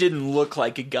 then it didn't look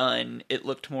like a gun. It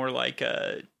looked more like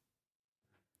a.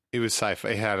 It was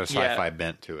sci-fi. It had a sci-fi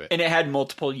bent to it, and it had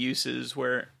multiple uses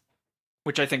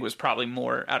which I think was probably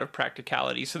more out of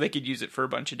practicality, so they could use it for a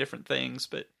bunch of different things,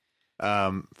 but.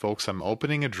 Folks, I'm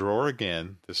opening a drawer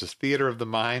again. This is Theater of the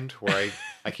Mind, where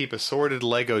I keep assorted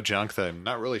Lego junk that I'm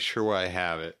not really sure where I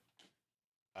have it.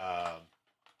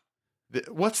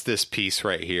 What's this piece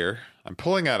right here? I'm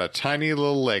pulling out a tiny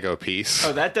little Lego piece.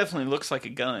 Oh, that definitely looks like a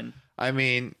gun. I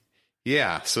mean,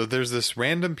 yeah, so there's this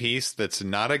random piece that's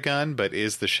not a gun, but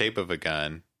is the shape of a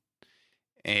gun.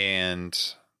 And,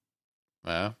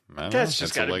 well, I don't know. That's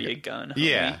just gotta be a gun.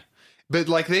 Yeah. But,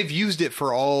 like, they've used it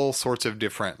for all sorts of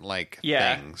different, like,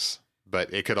 things.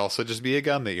 But it could also just be a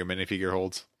gun that your minifigure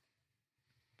holds.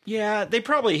 Yeah, they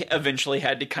probably eventually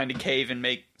had to kind of cave and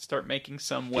start making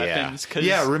some weapons.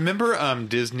 Yeah, remember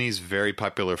Disney's very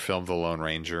popular film, The Lone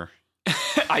Ranger?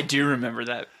 I do remember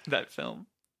that film.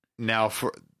 Now,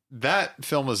 for that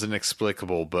film is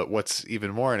inexplicable, but what's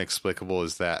even more inexplicable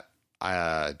is that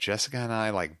Jessica and I,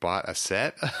 like, bought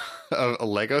a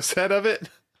Lego set of it.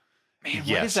 Man,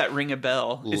 why does that ring a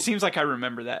bell? It seems like I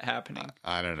remember that happening.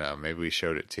 I don't know. Maybe we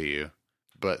showed it to you.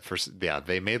 But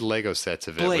they made Lego sets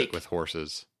of it with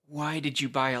horses. Why did you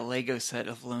buy a Lego set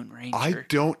of Lone Ranger? I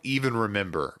don't even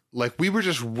remember. Like, we were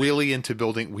just really into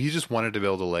building. We just wanted to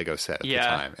build a Lego set at the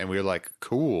time. And we were like,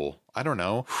 cool. I don't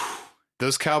know.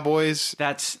 Those cowboys.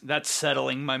 That's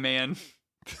settling, my man.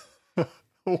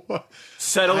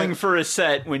 Settling for a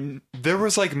set when. There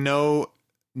was like no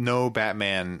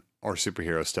Batman or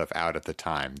superhero stuff out at the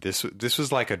time. This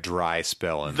was like a dry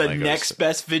spell in the Lego next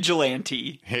best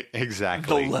vigilante.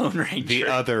 Exactly. The Lone Ranger. The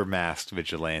other masked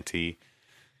vigilante.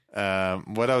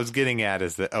 What I was getting at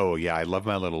is that, I love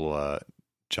my little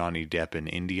Johnny Depp in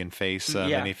Indian face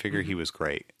minifigure. Mm-hmm. He was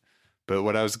great. But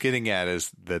what I was getting at is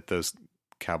that those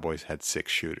cowboys had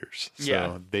 6 shooters.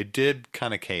 So they did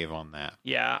kind of cave on that.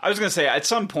 Yeah, I was going to say, at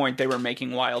some point they were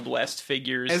making Wild West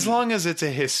figures. As long as it's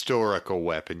a historical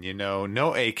weapon, no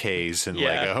AKs in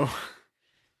Lego.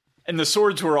 And the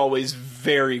swords were always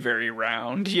very, very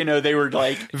round. They were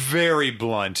like... very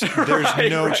blunt. There's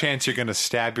no chance you're going to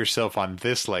stab yourself on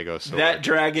this Lego sword. That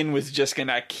dragon was just going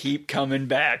to keep coming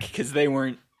back because they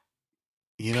weren't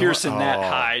piercing that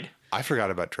hide. I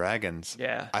forgot about dragons.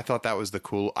 Yeah. I thought that was the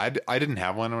cool... I didn't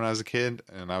have one when I was a kid,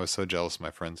 and I was so jealous of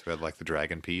my friends who had, like, the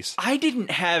dragon piece. I didn't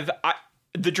have...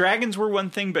 the dragons were one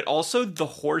thing, but also the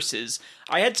horses.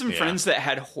 I had some friends that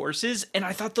had horses, and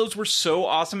I thought those were so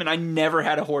awesome, and I never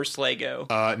had a horse Lego.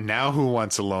 Now who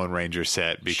wants a Lone Ranger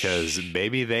set? Because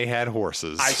maybe they had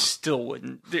horses. I still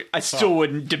wouldn't. I still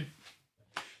wouldn't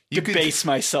debase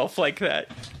myself like that.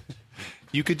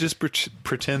 You could just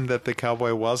pretend that the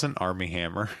cowboy wasn't Armie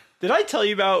Hammer. Did I tell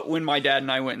you about when my dad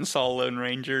and I went and saw Lone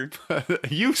Ranger?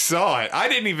 You saw it. I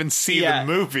didn't even see the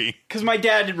movie. Because my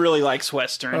dad really likes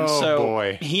Westerns. Oh,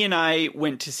 boy. He and I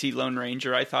went to see Lone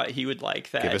Ranger. I thought he would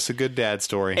like that. Give us a good dad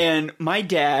story. And my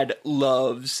dad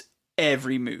loves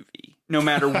every movie. No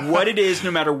matter what it is,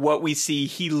 no matter what we see,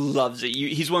 he loves it.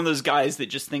 He's one of those guys that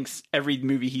just thinks every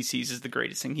movie he sees is the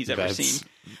greatest thing he's ever seen.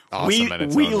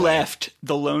 Awesome. We left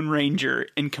The Lone Ranger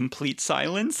in complete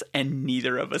silence, and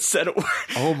neither of us said a word.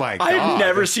 Oh my God. I've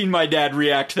never seen my dad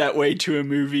react that way to a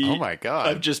movie. Oh my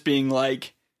God. Of just being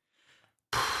like,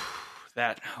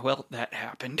 that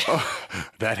happened.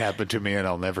 That happened to me, and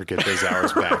I'll never get those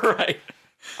hours back. Right.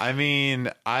 I mean,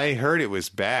 I heard it was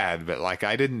bad, but like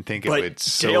I didn't think it But would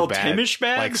so Dale bad, Timmish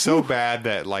bad? like so bad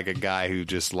that like a guy who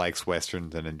just likes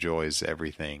westerns and enjoys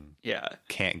everything Yeah.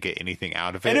 can't get anything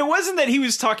out of it. And it wasn't that he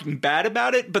was talking bad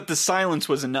about it, but the silence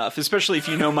was enough, especially if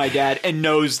you know my dad and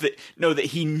know that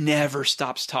he never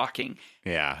stops talking.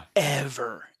 Yeah,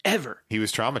 Ever. he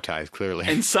was traumatized clearly.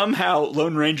 And somehow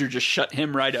Lone Ranger just shut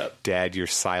him right up. Dad, your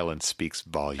silence speaks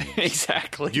volumes.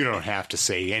 Exactly. You don't have to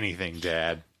say anything,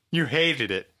 Dad. You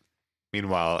hated it.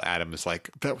 Meanwhile, Adam is like,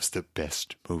 that was the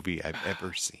best movie I've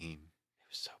ever seen. It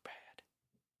was so bad.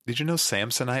 Did you know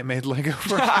Samsonite made Lego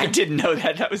for I didn't know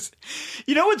that. That was,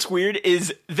 you know what's weird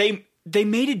is they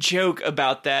made a joke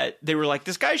about that. They were like,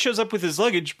 this guy shows up with his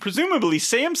luggage, presumably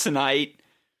Samsonite,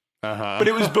 but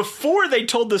it was before they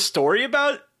told the story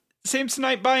about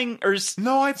Samsonite buying.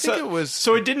 No, I think it was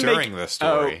so it didn't during the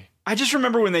story. I just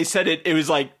remember when they said it, it was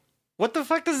like, what the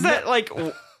fuck does that like?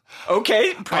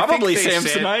 Okay, probably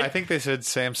Samsonite. I think they said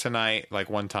Samsonite like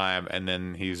one time, and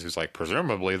then he was like,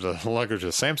 presumably the luggage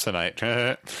is Samsonite,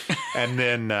 and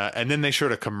then they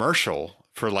showed a commercial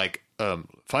for like,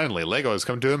 finally Lego has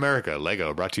come to America.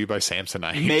 Lego brought to you by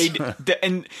Samsonite.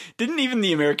 And didn't even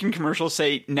the American commercial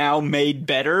say now made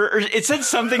better? Or it said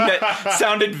something that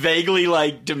sounded vaguely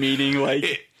like demeaning,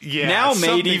 like now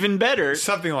made even better,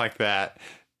 something like that.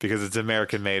 Because it's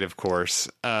American made, of course,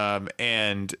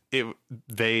 and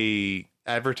they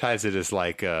advertise it as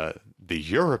like the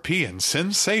European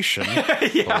sensation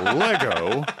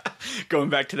Lego.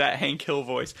 Going back to that Hank Hill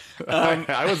voice,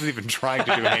 I wasn't even trying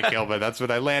to do Hank Hill, but that's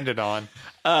what I landed on.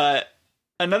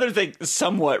 Another thing,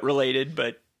 somewhat related,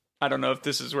 but I don't know if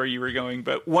this is where you were going.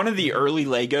 But one of the early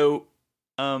Lego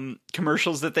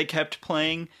commercials that they kept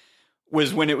playing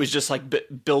was when it was just like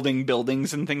building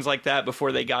buildings and things like that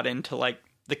before they got into like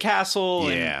the castle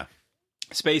and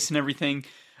space and everything.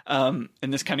 And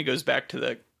this kind of goes back to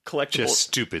the collectible. Just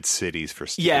stupid cities for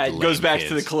stupid it goes back kids.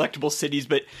 to the collectible cities.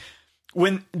 But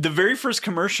when the very first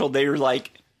commercial, they were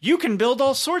like, you can build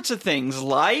all sorts of things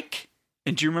like,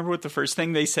 and do you remember what the first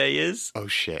thing they say is? Oh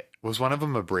shit. Was one of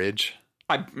them a bridge?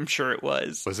 I'm sure it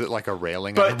was. Was it like a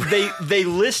railing? But they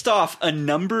list off a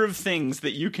number of things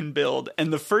that you can build.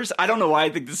 And the first, I don't know why I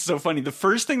think this is so funny. The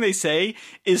first thing they say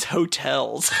is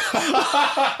hotels.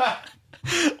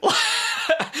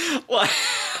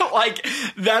 like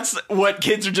that's what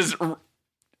kids are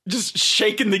just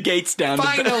shaking the gates down.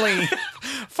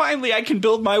 Finally, I can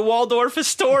build my Waldorf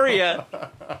Astoria.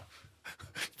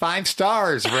 5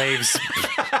 stars, raves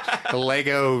the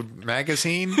Lego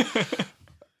magazine.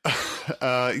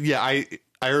 I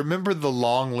remember the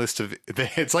long list of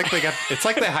it's like they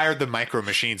hired the Micro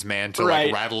Machines man to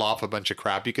like rattle off a bunch of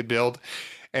crap you could build,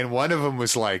 and one of them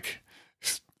was like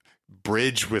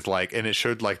bridge with like, and it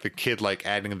showed like the kid like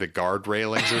adding the guard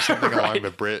railings or something along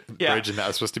the bridge, and that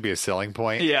was supposed to be a selling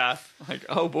point. Yeah, like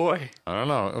oh boy, I don't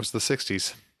know. It was the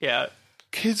 60s. Yeah.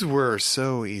 Kids were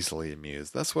so easily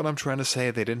amused. That's what I'm trying to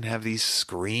say. They didn't have these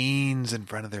screens in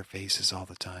front of their faces all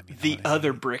the time. You know the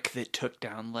other brick that took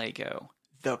down Lego,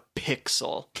 the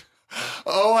Pixel.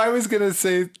 Oh, I was going to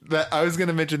say that. I was going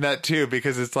to mention that too,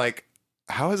 because it's like,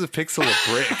 how is a pixel a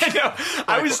brick?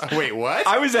 I know. Wait, what?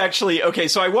 I was actually, okay,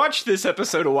 so I watched this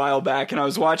episode a while back, and I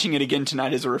was watching it again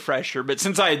tonight as a refresher, but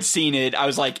since I had seen it, I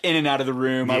was like in and out of the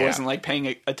room. I wasn't like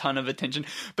paying a ton of attention.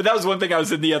 But that was one thing. I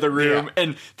was in the other room,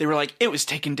 and they were like, it was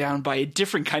taken down by a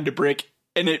different kind of brick,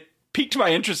 and it piqued my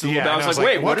interest a little bit. I was like,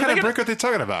 wait, what kind of brick are they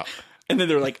talking about? And then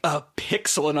they're like, a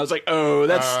pixel, and I was like, oh,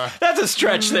 that's a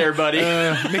stretch there, buddy.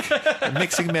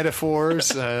 Mixing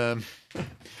metaphors.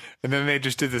 And then they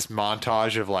just did this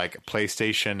montage of like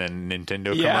PlayStation and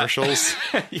Nintendo commercials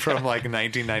from like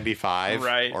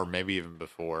 1995, or maybe even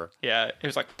before. Yeah, it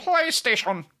was like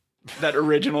PlayStation, that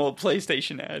original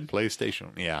PlayStation ad.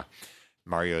 PlayStation, yeah.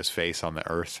 Mario's face on the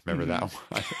Earth. Remember that one?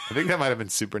 I think that might have been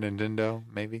Super Nintendo,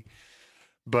 maybe.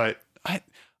 But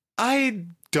I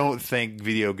don't think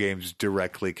video games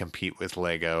directly compete with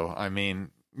Lego. I mean,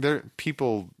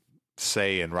 people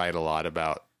say and write a lot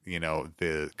about, you know,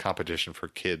 the competition for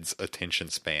kids' attention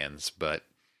spans, but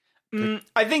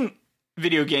I think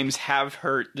video games have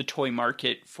hurt the toy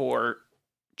market for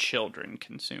children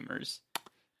consumers.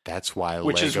 That's why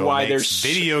Lego makes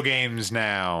video games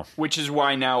now. Which is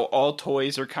why now all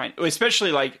toys are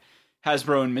especially like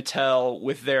Hasbro and Mattel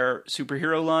with their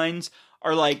superhero lines,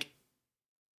 are like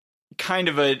kind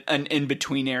of an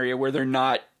in-between area where they're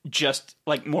not just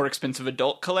like more expensive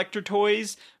adult collector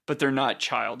toys, but they're not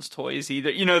child's toys either.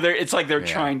 You know, it's like they're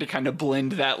trying to kind of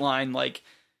blend that line, like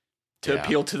to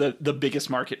appeal to the biggest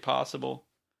market possible.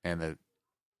 And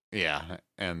Yeah,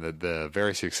 and the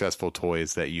very successful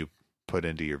toys that you put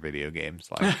into your video games,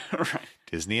 like Right.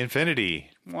 Disney Infinity,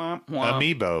 Womp womp.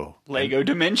 Amiibo, Lego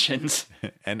Dimensions.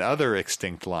 and other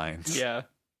extinct lines. Yeah.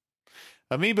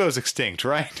 Amiibo's extinct,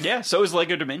 right? Yeah, so is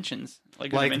Lego Dimensions.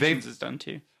 Lego Like, Dimensions is done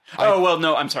too. I- Oh, well,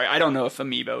 no, I'm sorry. I don't know if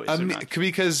Amiibo is or not.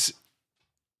 Because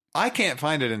I can't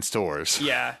find it in stores.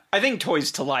 Yeah. I think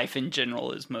Toys to Life in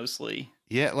general is mostly...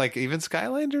 Yeah, like even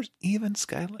Skylanders?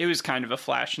 It was kind of a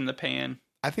flash in the pan.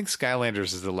 I think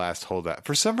Skylanders is the last holdout.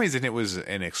 For some reason, it was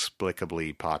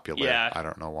inexplicably popular. Yeah. I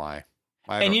don't know why.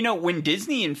 And you know, when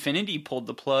Disney Infinity pulled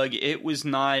the plug, it was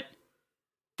not...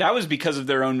 That was because of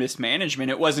their own mismanagement.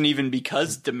 It wasn't even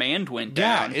because demand went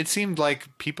down. Yeah, it seemed like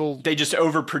people... They just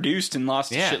overproduced and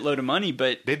lost Yeah. a shitload of money,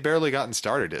 but... They'd barely gotten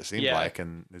started, it seemed Yeah. like.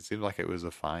 And it seemed like it was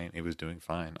doing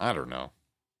fine. I don't know.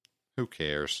 Who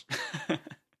cares?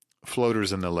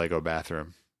 Floaters in the Lego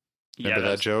bathroom. Remember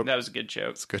that joke? That was a good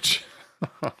joke. It's good.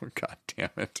 Oh, God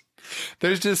damn it.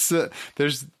 There's just,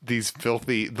 there's these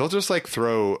filthy, they'll just like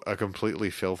throw a completely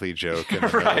filthy joke in the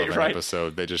middle of an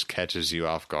episode that just catches you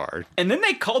off guard. And then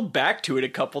they called back to it a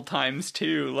couple times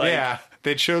too. Like, Yeah.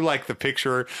 They'd show like the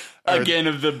picture again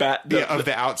of of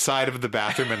the outside of the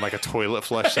bathroom and like a toilet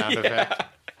flush sound effect.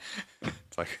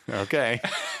 It's like, okay.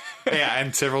 Yeah.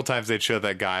 And several times they'd show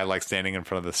that guy like standing in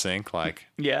front of the sink, like,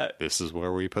 Yeah. this is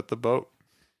where we put the boat.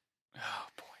 Oh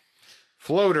boy.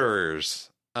 Floaters.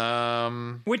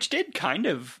 Which did kind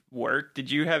of work.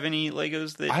 Did you have any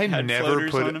Legos that I had never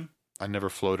floaters put on it- them? I never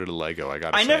floated a Lego.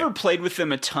 I never played with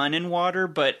them a ton in water,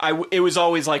 but it was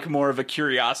always like more of a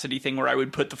curiosity thing where I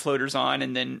would put the floaters on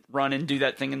and then run and do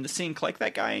that thing in the sink like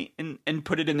that guy and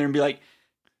put it in there and be like,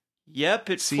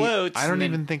 yep, it floats. I don't and then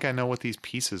even think I know what these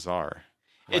pieces are.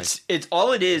 Like, it's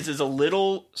all it is a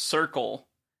little circle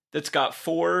that's got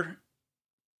 4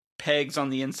 pegs on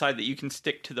the inside that you can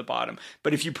stick to the bottom.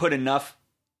 But if you put enough,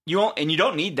 you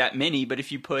don't need that many, but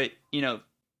if you put,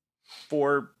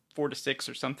 4 to 6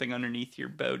 or something underneath your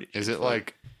boat. is it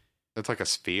like it's like a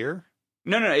sphere?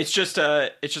 No, it's just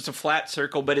a flat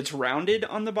circle, but it's rounded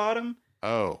on the bottom.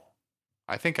 Oh,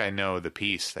 I think I know the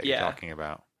piece that you're Yeah. talking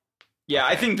about. Yeah,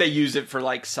 Okay. I think they use it for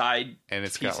like side. And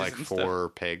it's got pieces like and 4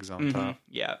 pegs on Mhm, top.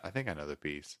 Yeah, I think I know the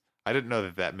piece. I didn't know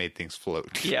that made things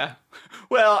float. yeah.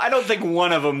 Well, I don't think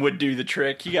one of them would do the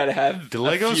trick. You got to have. Do a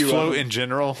Legos few of float them. in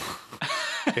general?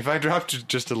 If I dropped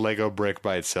just a Lego brick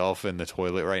by itself in the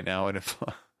toilet right now, and if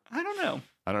I don't know.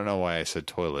 I don't know why I said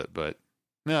toilet, but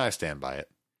no, I stand by it.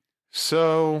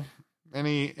 So,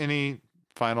 any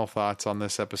final thoughts on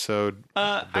this episode?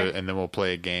 And then we'll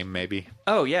play a game, maybe.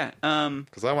 Oh yeah.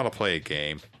 Because I want to play a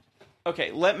game.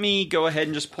 Okay, let me go ahead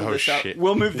and just pull Oh, this out. shit.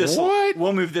 We'll move this. What?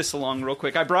 We'll move this along real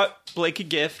quick. I brought Blake a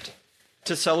gift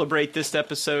to celebrate this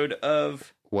episode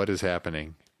of What is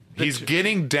happening? He's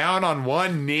getting down on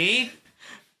one knee.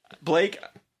 Blake.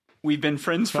 We've been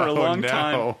friends for a long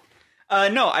time.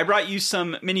 No, I brought you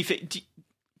some minifig.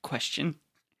 Question: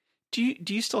 Do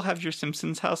you still have your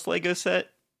Simpsons house Lego set?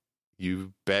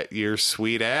 You bet your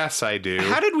sweet ass I do.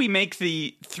 How did we make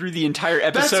through the entire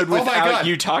episode oh my without God.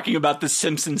 you talking about the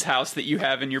Simpsons house that you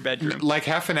have in your bedroom? Like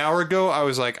half an hour ago, I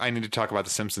was like, I need to talk about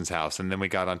the Simpsons house, and then we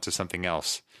got onto something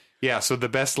else. Yeah, so the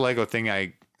best Lego thing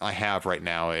I have right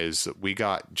now is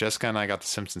Jessica and I got the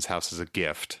Simpsons house as a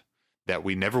gift that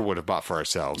we never would have bought for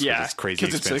ourselves. Yeah, it's crazy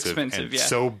 'cause it's expensive, expensive, and yeah.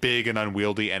 so big and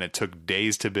unwieldy, and it took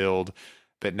days to build.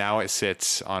 But now it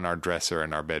sits on our dresser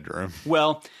in our bedroom.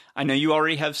 Well, I know you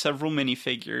already have several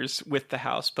minifigures with the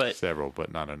house, but Several,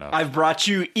 but not enough. I've brought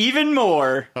you even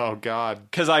more Oh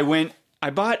God! because I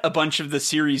bought a bunch of the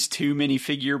Series 2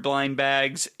 minifigure blind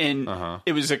bags, and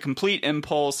it was a complete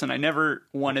impulse, and I never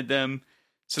wanted them.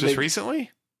 So Just recently?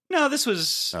 No, this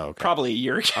was probably a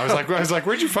year ago. I was like,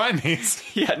 where'd you find these?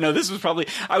 Yeah, no, this was probably...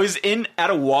 I was at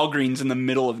a Walgreens in the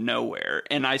middle of nowhere,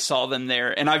 and I saw them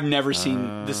there, and I've never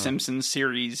seen the Simpsons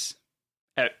series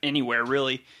anywhere,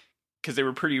 really, because they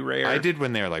were pretty rare. I did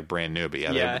when they were like brand new, but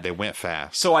Yeah. they went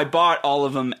fast. So I bought all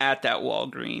of them at that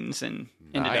Walgreens and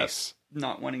ended Nice. up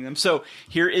not wanting them. So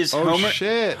here is Oh, Homer.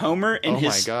 shit. Homer in Oh, my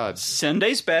his God.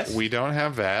 Sunday's best. We don't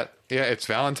have that. Yeah, it's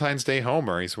Valentine's Day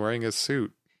Homer. He's wearing a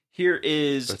suit. Here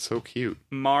is That's so cute.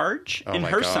 Marge Oh in my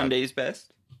her God. Sunday's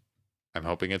best. I'm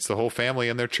hoping it's the whole family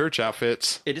in their church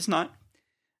outfits. It is not.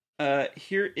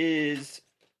 Here is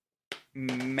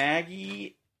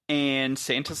Maggie and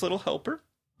Santa's Little Helper.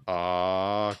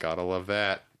 Aw, gotta love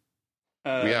that.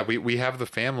 Yeah, we have the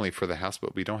family for the house,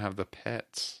 but we don't have the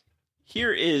pets.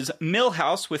 Here is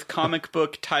Millhouse with comic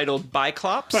book titled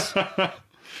Biclops.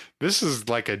 This is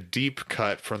like a deep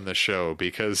cut from the show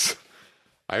because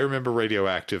I remember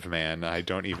Radioactive Man.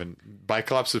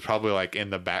 Biclops is probably like in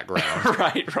the background.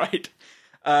 Right.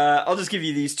 I'll just give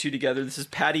you these two together. This is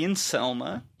Patty and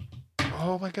Selma.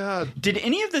 Oh my god. Did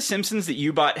any of the Simpsons that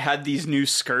you bought had these new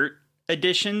skirt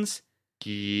editions?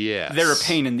 Yes. They're a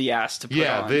pain in the ass to put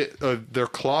on. Yeah, they're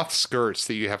cloth skirts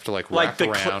that you have to wrap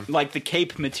around. Like the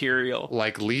cape material.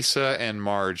 Like Lisa and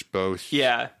Marge both.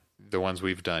 Yeah. The ones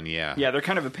we've done, yeah. Yeah, they're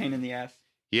kind of a pain in the ass.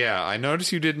 Yeah, I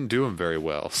noticed you didn't do them very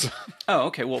well. So. Oh,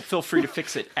 okay. Well, feel free to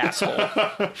fix it,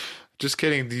 asshole. Just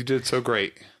kidding. You did so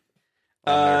great.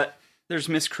 There's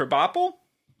Miss Krabappel.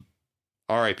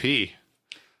 R.I.P.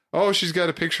 Oh, she's got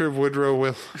a picture of Woodrow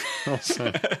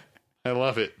Wilson. I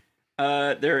love it.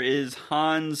 There is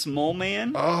Hans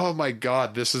Moleman. Oh my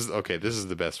god, this is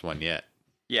the best one yet.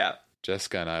 Yeah.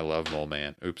 Jessica and I love Mole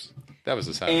Man. Oops. That was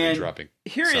the sound of me dropping.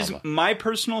 Here is my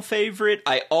personal favorite.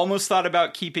 I almost thought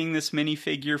about keeping this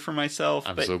minifigure for myself.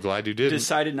 I'm so glad you didn't.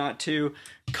 Decided not to.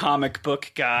 Comic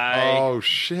book guy. Oh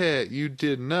shit, you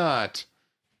did not.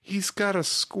 He's got a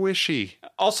squishy.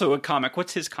 Also a comic.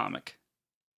 What's his comic?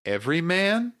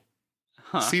 Everyman?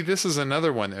 Huh. See, this is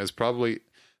another one that is probably...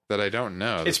 that I don't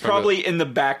know. It's probably in the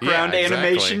background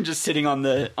animation, just sitting on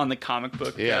the comic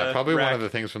book. Yeah, probably rack. one of the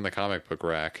things from the comic book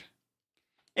rack.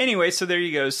 Anyway, so there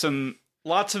you go.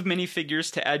 Lots of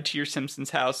minifigures to add to your Simpsons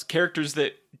house. Characters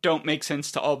that don't make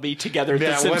sense to all be together at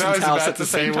the Simpsons house at the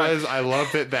same time. What I was about to say was, I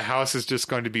love that the house is just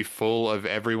going to be full of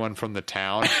everyone from the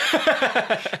town,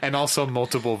 and also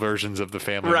multiple versions of the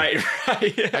family. Right.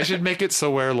 I should make it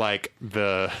so where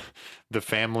the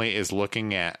family is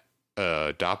looking at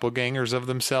doppelgangers of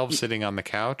themselves sitting on the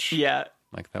couch. Yeah.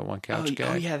 Like that one couch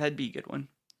guy. Oh, yeah, that'd be a good one.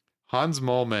 Hans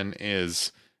Moleman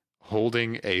is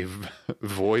holding a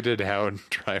voided out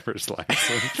driver's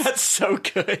license. That's so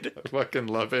good. I fucking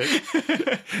love it.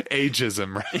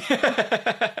 Ageism,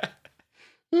 right?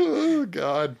 Oh,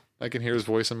 God. I can hear his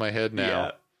voice in my head now.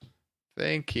 Yeah.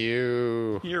 Thank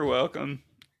you. You're welcome.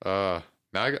 Now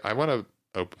I want to...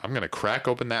 I'm going to crack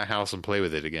open that house and play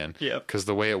with it again. Yeah. Because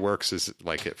the way it works is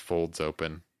it folds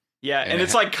open. Yeah, and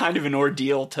it's kind of an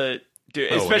ordeal to do,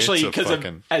 especially because of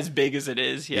as big as it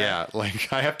is. Yeah. Yeah,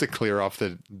 I have to clear off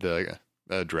the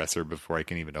dresser before I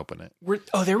can even open it.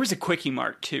 There was a Quickie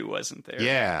Mart too, wasn't there?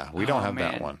 Yeah, we don't have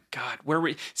that one.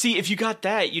 God, see, if you got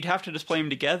that, you'd have to display them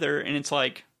together, and it's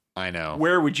like... I know.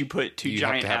 Where would you put two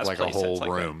giant ass have to have a whole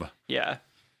room. That? Yeah.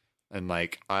 And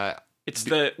It's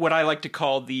what I like to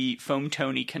call the Foam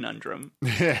Tony conundrum.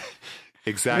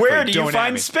 Exactly. Where do you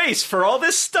find space for all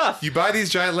this stuff? You buy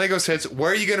these giant Lego sets.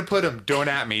 Where are you going to put them? Don't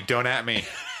at me. Don't at me.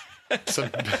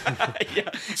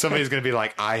 Somebody's going to be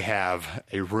like, I have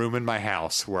a room in my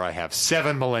house where I have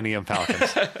 7 Millennium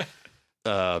Falcons.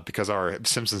 Because our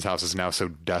Simpsons house is now so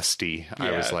dusty. Yeah.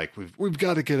 I was like, we've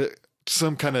got to get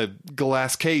some kind of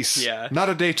glass case. Yeah. Not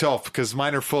a Detolf because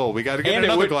mine are full. We got to get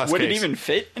another glass case. Would it even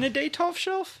fit in a Detolf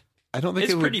shelf? I don't think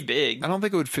it's pretty big. I don't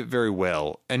think it would fit very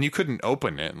well, and you couldn't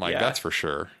open it. That's for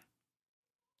sure.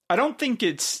 I don't think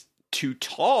it's too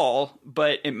tall,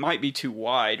 but it might be too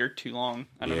wide or too long.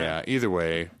 I don't know. Yeah. Either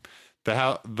way,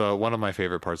 the one of my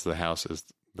favorite parts of the house is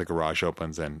the garage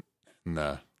opens and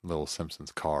the little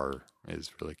Simpsons car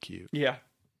is really cute. Yeah.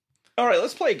 All right,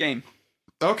 let's play a game.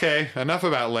 Okay, enough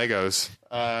about Legos.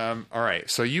 All right,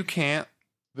 so you can't.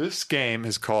 This game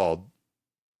is called.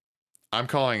 I'm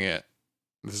calling it.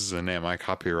 This is a name I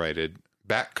copyrighted.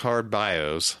 Backcard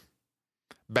Bios.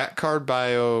 Backcard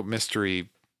Bio Mystery.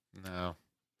 No.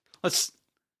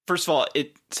 First of all,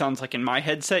 it sounds like in my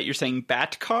headset you're saying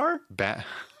Batcar?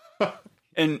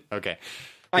 And okay.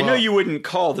 I know you wouldn't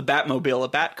call the Batmobile a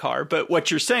Batcar, but what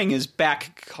you're saying is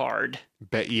backcard.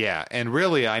 But yeah, and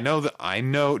really I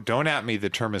know don't at me,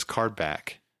 the term is card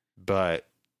back, but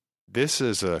this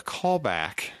is a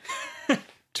callback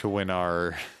to when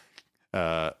our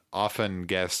often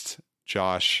guest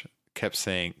Josh kept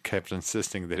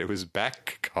insisting that it was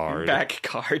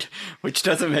backcard, which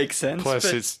doesn't make sense.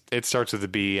 Plus, it starts with a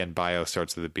B and bio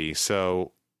starts with a B.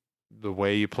 So the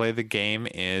way you play the game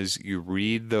is you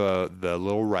read the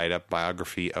little write-up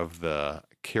biography of the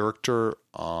character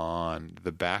on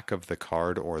the back of the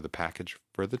card or the package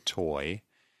for the toy.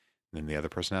 And then the other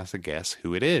person has to guess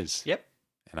who it is. Yep.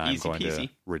 And I'm going to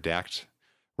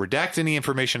redact any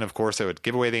information, of course, that would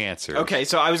give away the answer. Okay,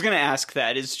 so I was going to ask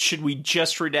should we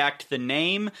just redact the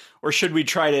name, or should we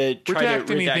try to redact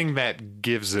anything that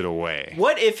gives it away?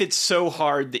 What if it's so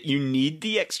hard that you need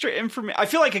the extra information? I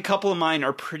feel like a couple of mine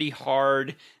are pretty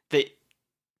hard that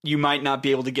you might not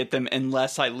be able to get them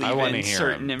unless I leave in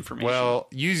certain information. Well,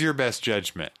 use your best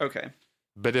judgment. Okay.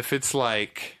 But if it's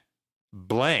like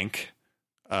blank,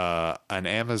 an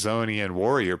Amazonian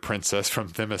warrior princess from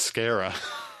Themyscira...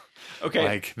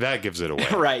 Okay. That gives it away.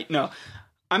 Right. No.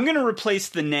 I'm going to replace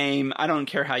the name. I don't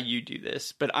care how you do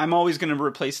this, but I'm always going to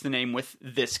replace the name with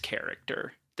this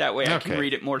character. That way I can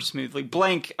read it more smoothly.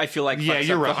 Blank, I feel like fucks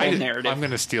you're up right. the whole narrative. I'm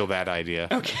going to steal that idea.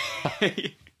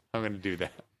 Okay. I'm going to do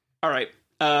that. All right.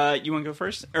 You want to go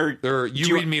first? Or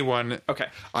you read me one. Okay.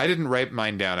 I didn't write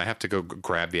mine down. I have to go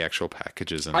grab the actual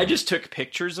packages. I just took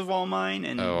pictures of all mine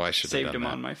and I should saved them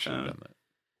on my phone.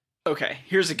 Okay,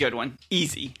 here's a good one.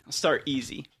 Easy. I'll start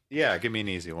easy. Yeah, give me an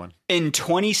easy one. In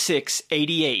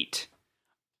 2688,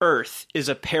 Earth is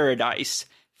a paradise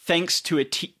thanks to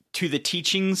to the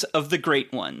teachings of the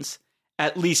Great Ones.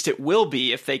 At least it will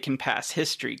be if they can pass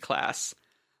history class.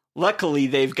 Luckily,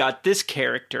 they've got this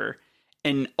character,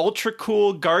 an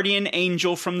ultra-cool guardian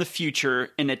angel from the future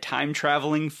in a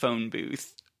time-traveling phone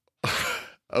booth.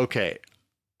 Okay,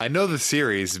 I know the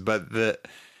series, but the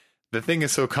thing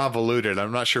is so convoluted,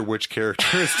 I'm not sure which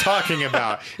character it's talking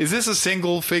about. Is this a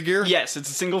single figure? Yes, it's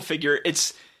a single figure.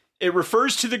 It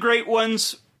refers to the Great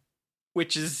Ones,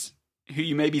 which is who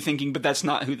you may be thinking, but that's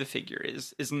not who the figure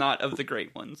is. Is not of the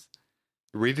Great Ones.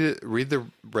 Read the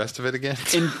rest of it again.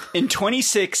 In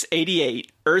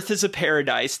 2688, Earth is a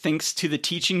paradise thanks to the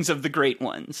teachings of the Great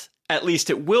Ones. At least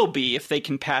it will be if they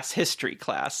can pass history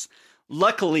class.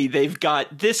 Luckily, they've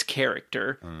got this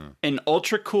character, an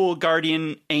ultra-cool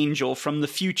guardian angel from the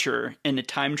future in a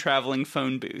time-traveling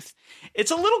phone booth. It's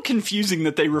a little confusing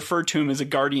that they refer to him as a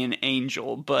guardian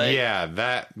angel, but... Yeah,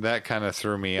 that kind of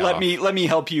threw me off. Let me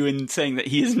help you in saying that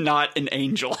he is not an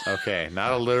angel. Okay,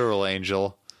 not a literal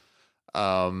angel.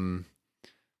 Wait,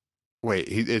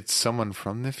 it's someone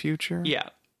from the future? Yeah.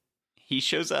 He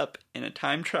shows up in a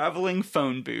time-traveling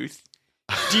phone booth.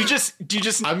 Do you just...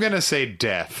 I'm gonna say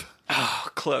Death. Oh,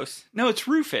 close. No, it's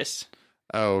Rufus.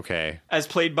 Oh, okay. As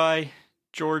played by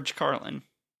George Carlin.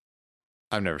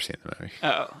 I've never seen the movie.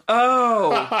 Oh,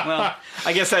 well,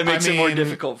 I guess that makes it more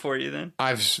difficult for you then.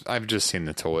 I've just seen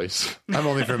the toys. I'm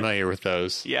only familiar with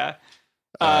those. Yeah.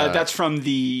 That's from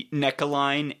the NECA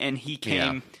line, and he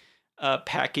came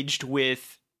packaged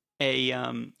with a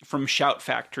from Shout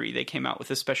Factory. They came out with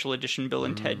a special edition Bill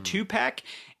and Ted 2-pack,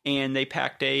 and they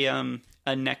packed a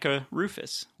NECA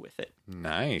Rufus with it.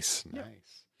 Nice.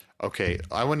 Okay,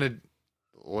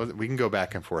 we can go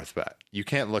back and forth, but you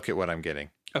can't look at what I'm getting.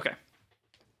 Okay.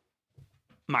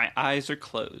 My eyes are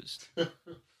closed.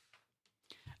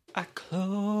 I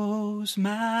close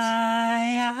my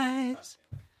eyes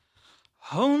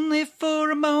only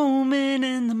for a moment,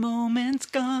 and the moment's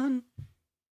gone.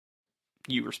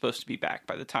 You were supposed to be back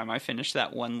by the time I finished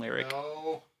that one lyric.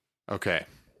 No. Okay.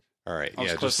 All right. I'll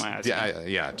just close my eyes.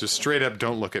 Yeah. Just straight up,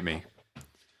 don't look at me. I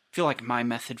feel like my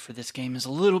method for this game is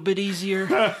a little bit easier.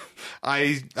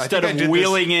 Instead of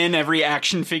wheeling in every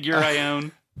action figure I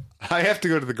own. I have to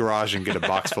go to the garage and get a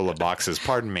box full of boxes.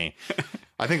 Pardon me.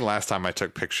 I think last time I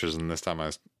took pictures, and this time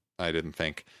I didn't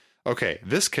think. Okay,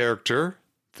 this character,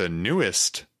 the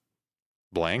newest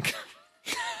blank,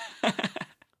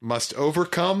 must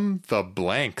overcome the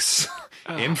blank's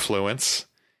influence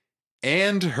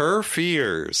and her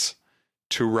fears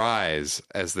to rise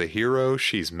as the hero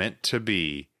she's meant to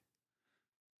be.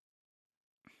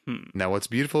 Now, what's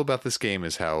beautiful about this game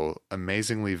is how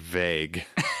amazingly vague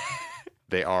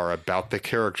they are about the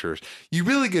characters. You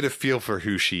really get a feel for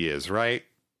who she is, right?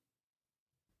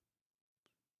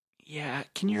 Yeah,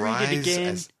 can you read it again?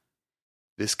 As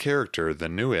this character, the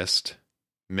newest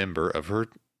member of her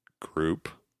group,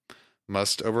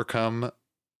 must overcome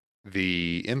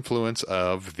the influence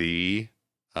of the,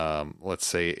 let's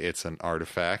say it's an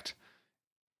artifact,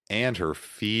 and her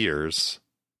fears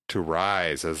to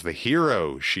rise as the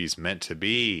hero she's meant to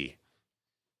be.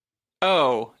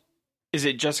 Oh, is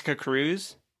it Jessica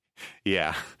Cruz?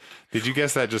 Yeah. Did you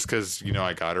guess that just because,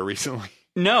 I got her recently?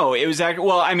 No, it was actually,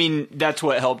 well, I mean, that's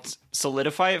what helped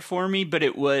solidify it for me, but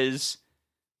it was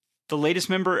the latest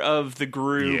member of the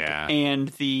group and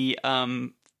the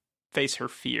face her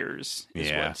fears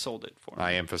is what sold it for me.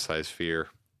 I emphasize fear.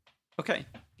 Okay.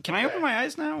 Can I open my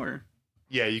eyes now, or?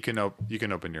 Yeah, you can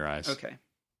open your eyes. Okay.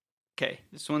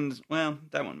 This one's, well,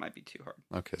 that one might be too hard.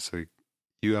 Okay, so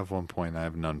you have 1 point, I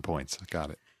have none points. I got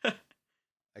it.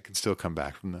 I can still come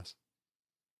back from this.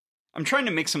 I'm trying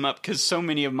to mix them up because so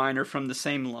many of mine are from the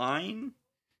same line.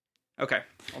 Okay,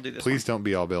 I'll do this. Please don't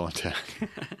be all Bill and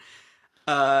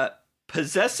Ted.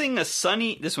 Possessing a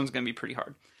sunny... This one's going to be pretty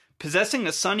hard. Possessing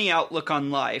a sunny outlook on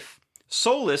life,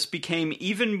 Solus became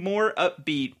even more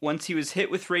upbeat once he was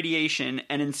hit with radiation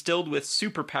and instilled with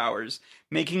superpowers,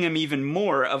 making him even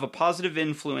more of a positive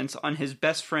influence on his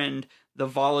best friend, the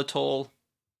volatile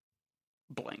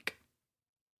blank.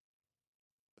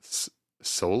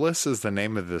 Solus is the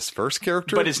name of this first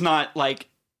character? But it's not like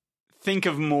think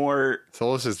of more...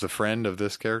 Solus is the friend of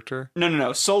this character?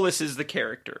 No. Solus is the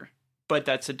character, but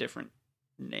that's a different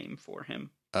name for him.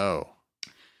 Oh.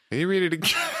 Can you read it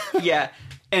again? Yeah,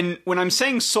 and when I'm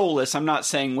saying soulless, I'm not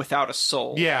saying without a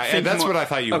soul. Yeah, and that's what I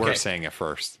thought you were Okay. saying at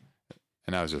first.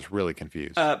 And I was just really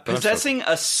confused. But I'm Possessing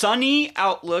a sunny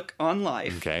outlook on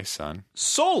life, Okay, son.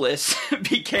 Solus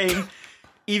became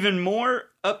even more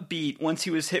upbeat once he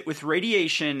was hit with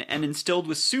radiation and instilled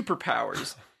with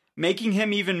superpowers, making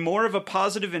him even more of a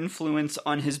positive influence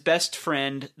on his best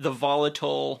friend, the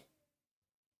volatile...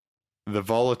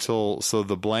 So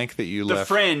the blank that you The left,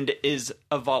 friend is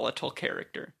a volatile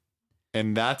character.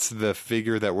 and that's the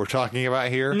figure that we're talking about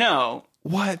here? No,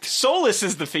 What? Solus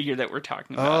is the figure that we're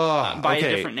talking about Oh, by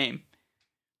okay. a different name.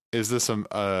 Is this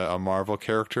a Marvel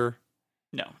character?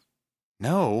 No.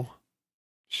 No.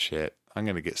 Shit. I'm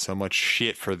going to get so much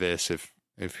shit for this if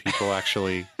people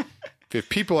actually if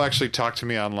people actually talk to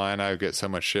me online, I would get so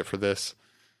much shit for this.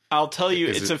 I'll tell you,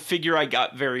 Is it's it- a figure I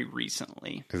got very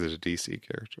recently. Is it a DC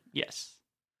character? Yes.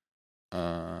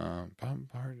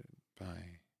 Bombarded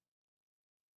by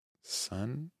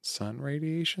sun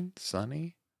radiation?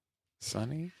 Sunny?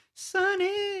 Sunny.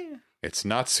 It's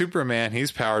not Superman.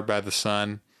 He's powered by the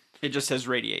sun. It just says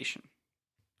radiation.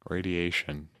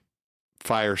 Radiation.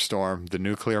 Firestorm, the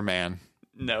nuclear man.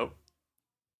 No.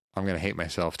 I'm going to hate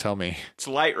myself. Tell me. It's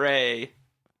Light Ray.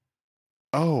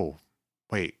 Oh,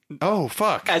 wait. Oh,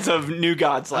 fuck. As of New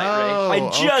Gods Light Oh, Ray. I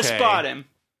just okay. bought him.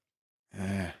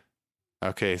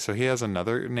 Okay, so he has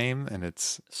another name and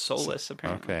it's... Solus,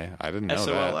 apparently. Okay, I didn't know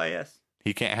that. Solis.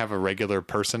 He can't have a regular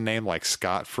person name like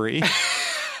Scott Free?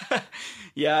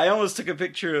 Yeah, I almost took a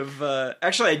picture of...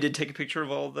 actually, I did take a picture of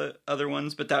all the other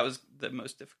ones, but that was the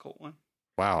most difficult one.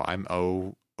 Wow, I'm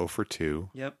 0 for 2.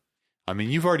 Yep. I mean,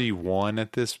 you've already won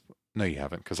at this... No, you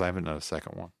haven't, because I haven't done a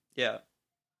second one. Yeah.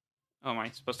 Oh, am I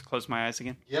supposed to close my eyes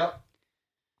again? Yep.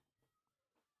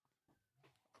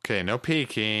 Okay, no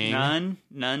peeking.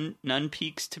 None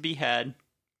peaks to be had.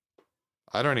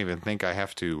 I don't even think I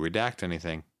have to redact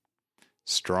anything.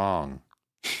 Strong.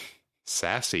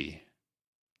 Sassy.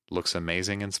 Looks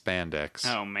amazing in spandex.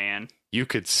 Oh, man. You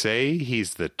could say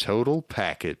he's the total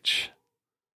package.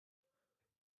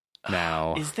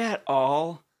 Now, Is that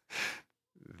all?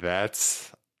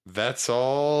 that's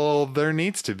all there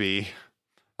needs to be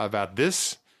about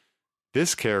this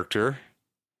character.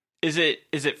 Is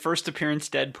it first appearance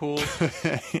Deadpool?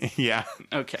 Yeah,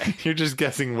 Okay. you're just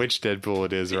guessing which Deadpool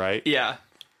it is, right? Yeah.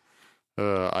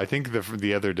 I think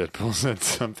the other Deadpool said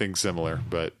something similar,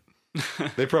 but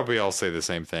they probably all say the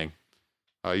same thing.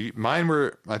 I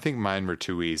think mine were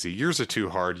too easy. Yours are too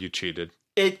hard. You cheated.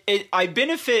 I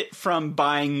benefit from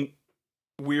buying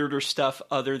weirder stuff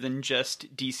other than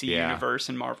just DC Yeah. Universe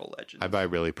and Marvel Legends. I buy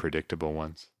really predictable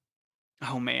ones.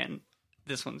 Oh man,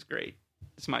 this one's great.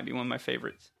 This might be one of my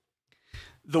favorites.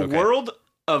 The Okay. world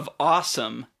of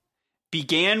awesome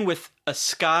began with a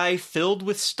sky filled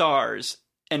with stars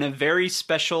and a very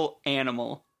special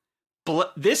animal.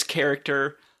 This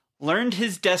character learned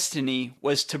his destiny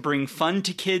was to bring fun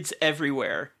to kids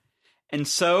everywhere. And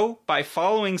so, by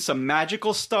following some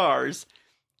magical stars,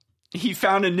 he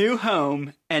found a new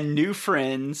home and new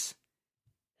friends.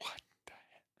 What the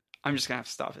I'm just going to have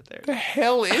to stop it there. The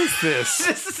hell is this?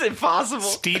 This is impossible.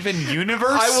 Steven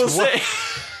Universe? I will What? say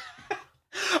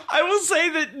I will say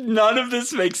that none of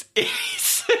this makes any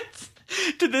sense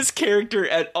to this character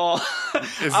at all.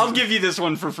 I'll give you this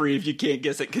one for free if you can't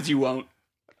guess it, because you won't.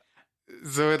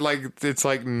 So it's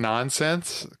like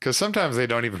nonsense? Because sometimes they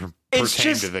don't even It's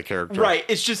pertain just- to the character. Right,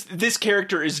 it's just this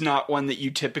character is not one that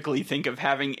you typically think of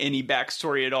having any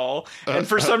backstory at all. And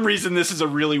for some reason, this is a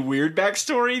really weird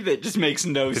backstory that just makes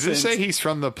no Does sense. it say he's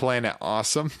from the planet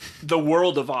Awesome? The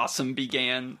world of awesome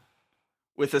began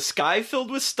with a sky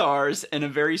filled with stars and a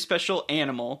very special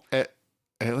animal.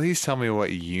 At least tell me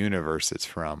what universe it's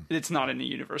from. It's not in the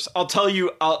universe. I'll tell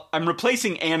you, I'm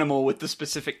replacing animal with the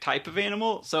specific type of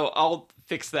animal, so I'll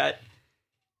fix that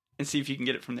and see if you can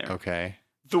get it from there. Okay.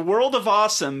 The world of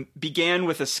awesome began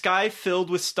with a sky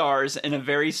filled with stars and a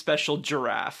very special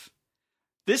giraffe.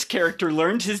 This character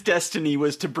learned his destiny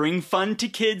was to bring fun to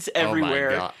kids everywhere.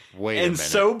 Oh my God. Wait a And minute.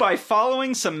 so by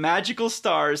following some magical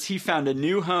stars, he found a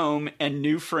new home and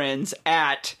new friends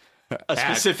at a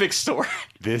specific store.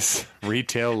 This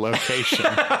retail location.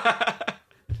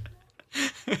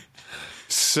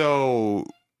 So,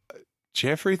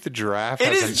 Jeffrey the Giraffe It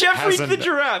has is Jeffrey has the an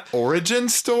Giraffe. origin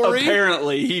story?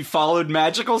 Apparently, he followed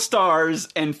magical stars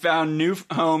and found new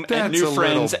home and That's new a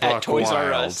friends little at buck Toys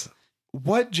R wild. Us.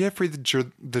 What Jeffrey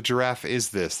the Giraffe is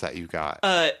this that you got?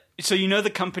 So you know the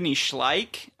company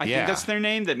Schleich? I think that's their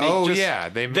name. That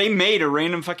made they made a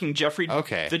random fucking Jeffrey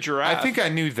the Giraffe. I think I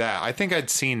knew that. I think I'd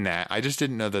seen that. I just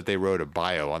didn't know that they wrote a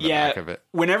bio on the back of it.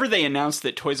 Whenever they announced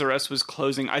that Toys R Us was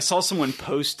closing, I saw someone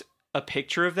post a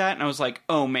picture of that, and I was like,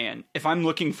 oh man, if I'm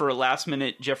looking for a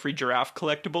last-minute Jeffrey Giraffe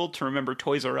collectible to remember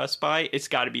Toys R Us by, it's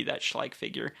got to be that Schleich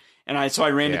figure. And I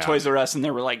ran to Toys R Us, and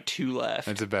there were like 2 left.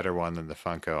 It's a better one than the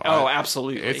Funko. Oh,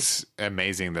 absolutely. It's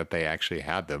amazing that they actually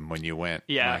had them when you went.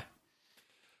 Yeah.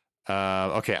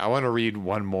 Okay, I want to read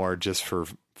one more just for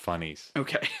funnies.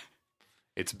 Okay.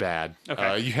 It's bad.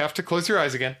 Okay. You have to close your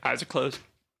eyes again. Eyes are closed.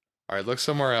 All right, look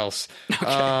somewhere else.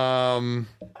 Okay.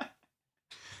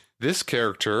 This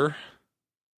character,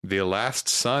 the last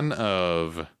son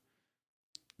of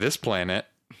this planet,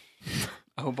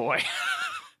 oh boy,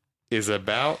 is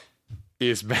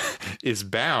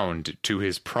bound to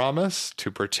his promise to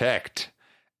protect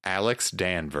Alex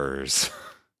Danvers.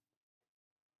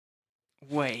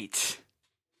 Wait,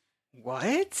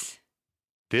 what?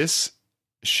 This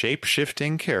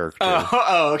shape-shifting character.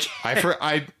 Oh,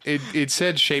 okay. It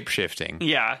said shape-shifting.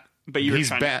 Yeah, but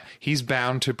he's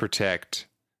bound to protect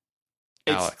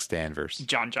Alex Danvers.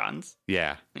 Johns.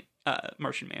 Yeah.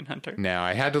 Martian Manhunter. Now,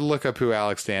 I had to look up who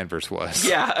Alex Danvers was.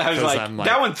 Yeah, I was like,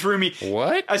 that one threw me.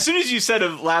 What? As soon as you said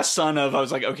of last son of, I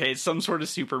was like, okay, it's some sort of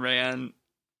Superman.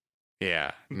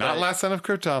 Yeah. Not last son of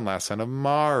Krypton, last son of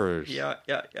Mars. Yeah.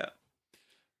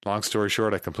 Long story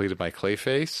short, I completed my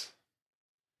Clayface.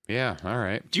 Yeah, all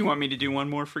right. Do you want me to do one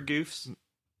more for goofs?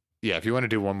 Yeah, if you want to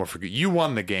do one more for goofs. You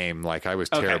won the game. Like, I was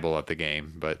terrible at the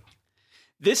game, but...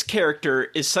 This character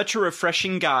is such a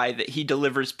refreshing guy that he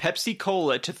delivers Pepsi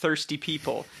Cola to thirsty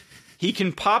people. He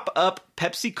can pop up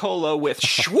Pepsi Cola with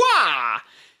schwa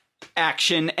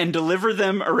action and deliver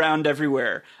them around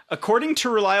everywhere. According to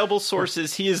reliable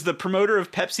sources, he is the promoter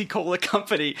of Pepsi Cola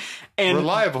Company. And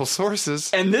reliable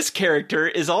sources? And this character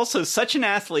is also such an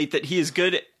athlete that he is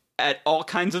good at all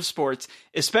kinds of sports.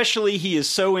 Especially, he is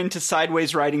so into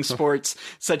sideways riding sports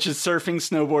such as surfing,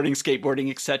 snowboarding, skateboarding,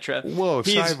 etc. Whoa,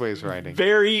 sideways riding.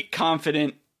 Very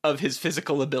confident of his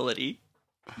physical ability.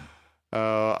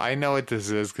 I know what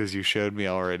this is because you showed me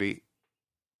already.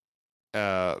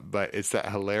 But it's that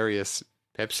hilarious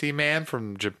Pepsi Man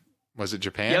from was it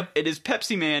Japan? Yep, it is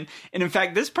Pepsi Man. And in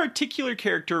fact, this particular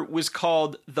character was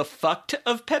called the Fucked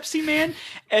of Pepsi Man.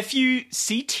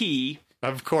 F-U-C-T.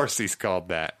 Of course he's called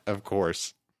that. Of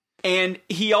course. And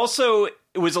he also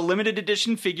was a limited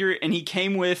edition figure, and he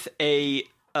came with a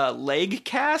leg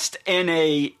cast and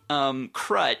a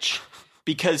crutch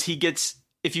because he gets...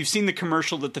 If you've seen the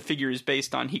commercial that the figure is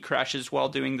based on, he crashes while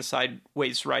doing the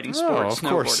sideways riding sport,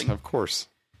 snowboarding. Of course.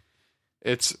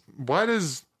 It's why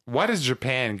does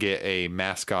Japan get a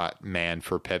mascot man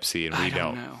for Pepsi and we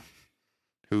don't? Know.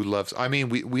 Who loves? I mean,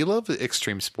 we love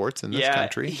extreme sports in this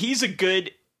country. He's a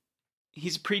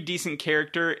pretty decent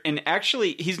character, and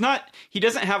actually, he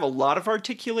doesn't have a lot of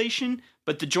articulation,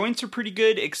 but the joints are pretty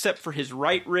good, except for his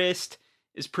right wrist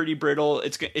is pretty brittle.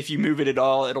 If you move it at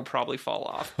all, it'll probably fall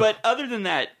off. But other than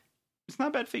that, it's not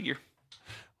a bad figure.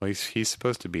 Well, he's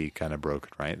supposed to be kind of broken,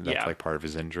 right? That's like part of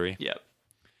his injury. Yep.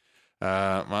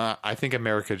 Well, I think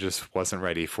America just wasn't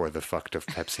ready for the fucked of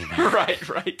Pepsi Man.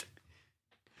 Right.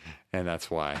 And that's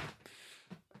why.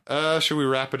 Should we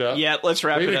wrap it up? Yeah, let's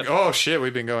wrap it up. Oh shit,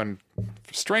 we've been going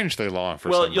strangely long for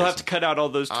some Well, you'll reason. have to cut out all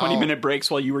those 20-minute breaks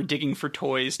while you were digging for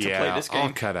toys to play this game.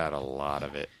 I'll cut out a lot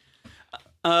of it.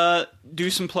 Do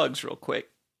some plugs real quick.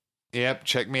 Yep,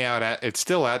 check me out it's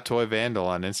still at Toy Vandal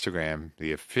on Instagram,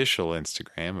 the official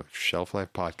Instagram of Shelf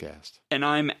Life Podcast. And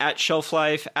I'm at Shelf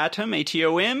Life Atom,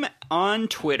 ATOM, on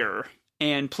Twitter.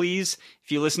 And please,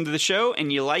 if you listen to the show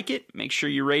and you like it, make sure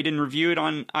you rate and review it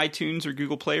on iTunes or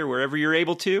Google Play or wherever you're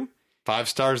able to. 5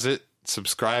 stars it,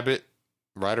 subscribe it,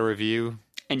 write a review.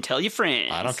 And tell your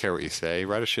friends. I don't care what you say,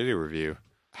 write a shitty review.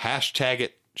 Hashtag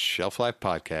it Shelf Life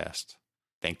Podcast.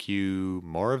 Thank you,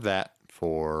 More of That,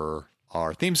 for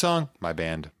our theme song, my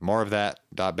band,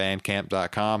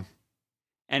 moreofthat.bandcamp.com.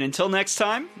 And until next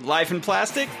time, Life in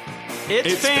Plastic,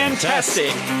 it's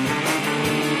fantastic.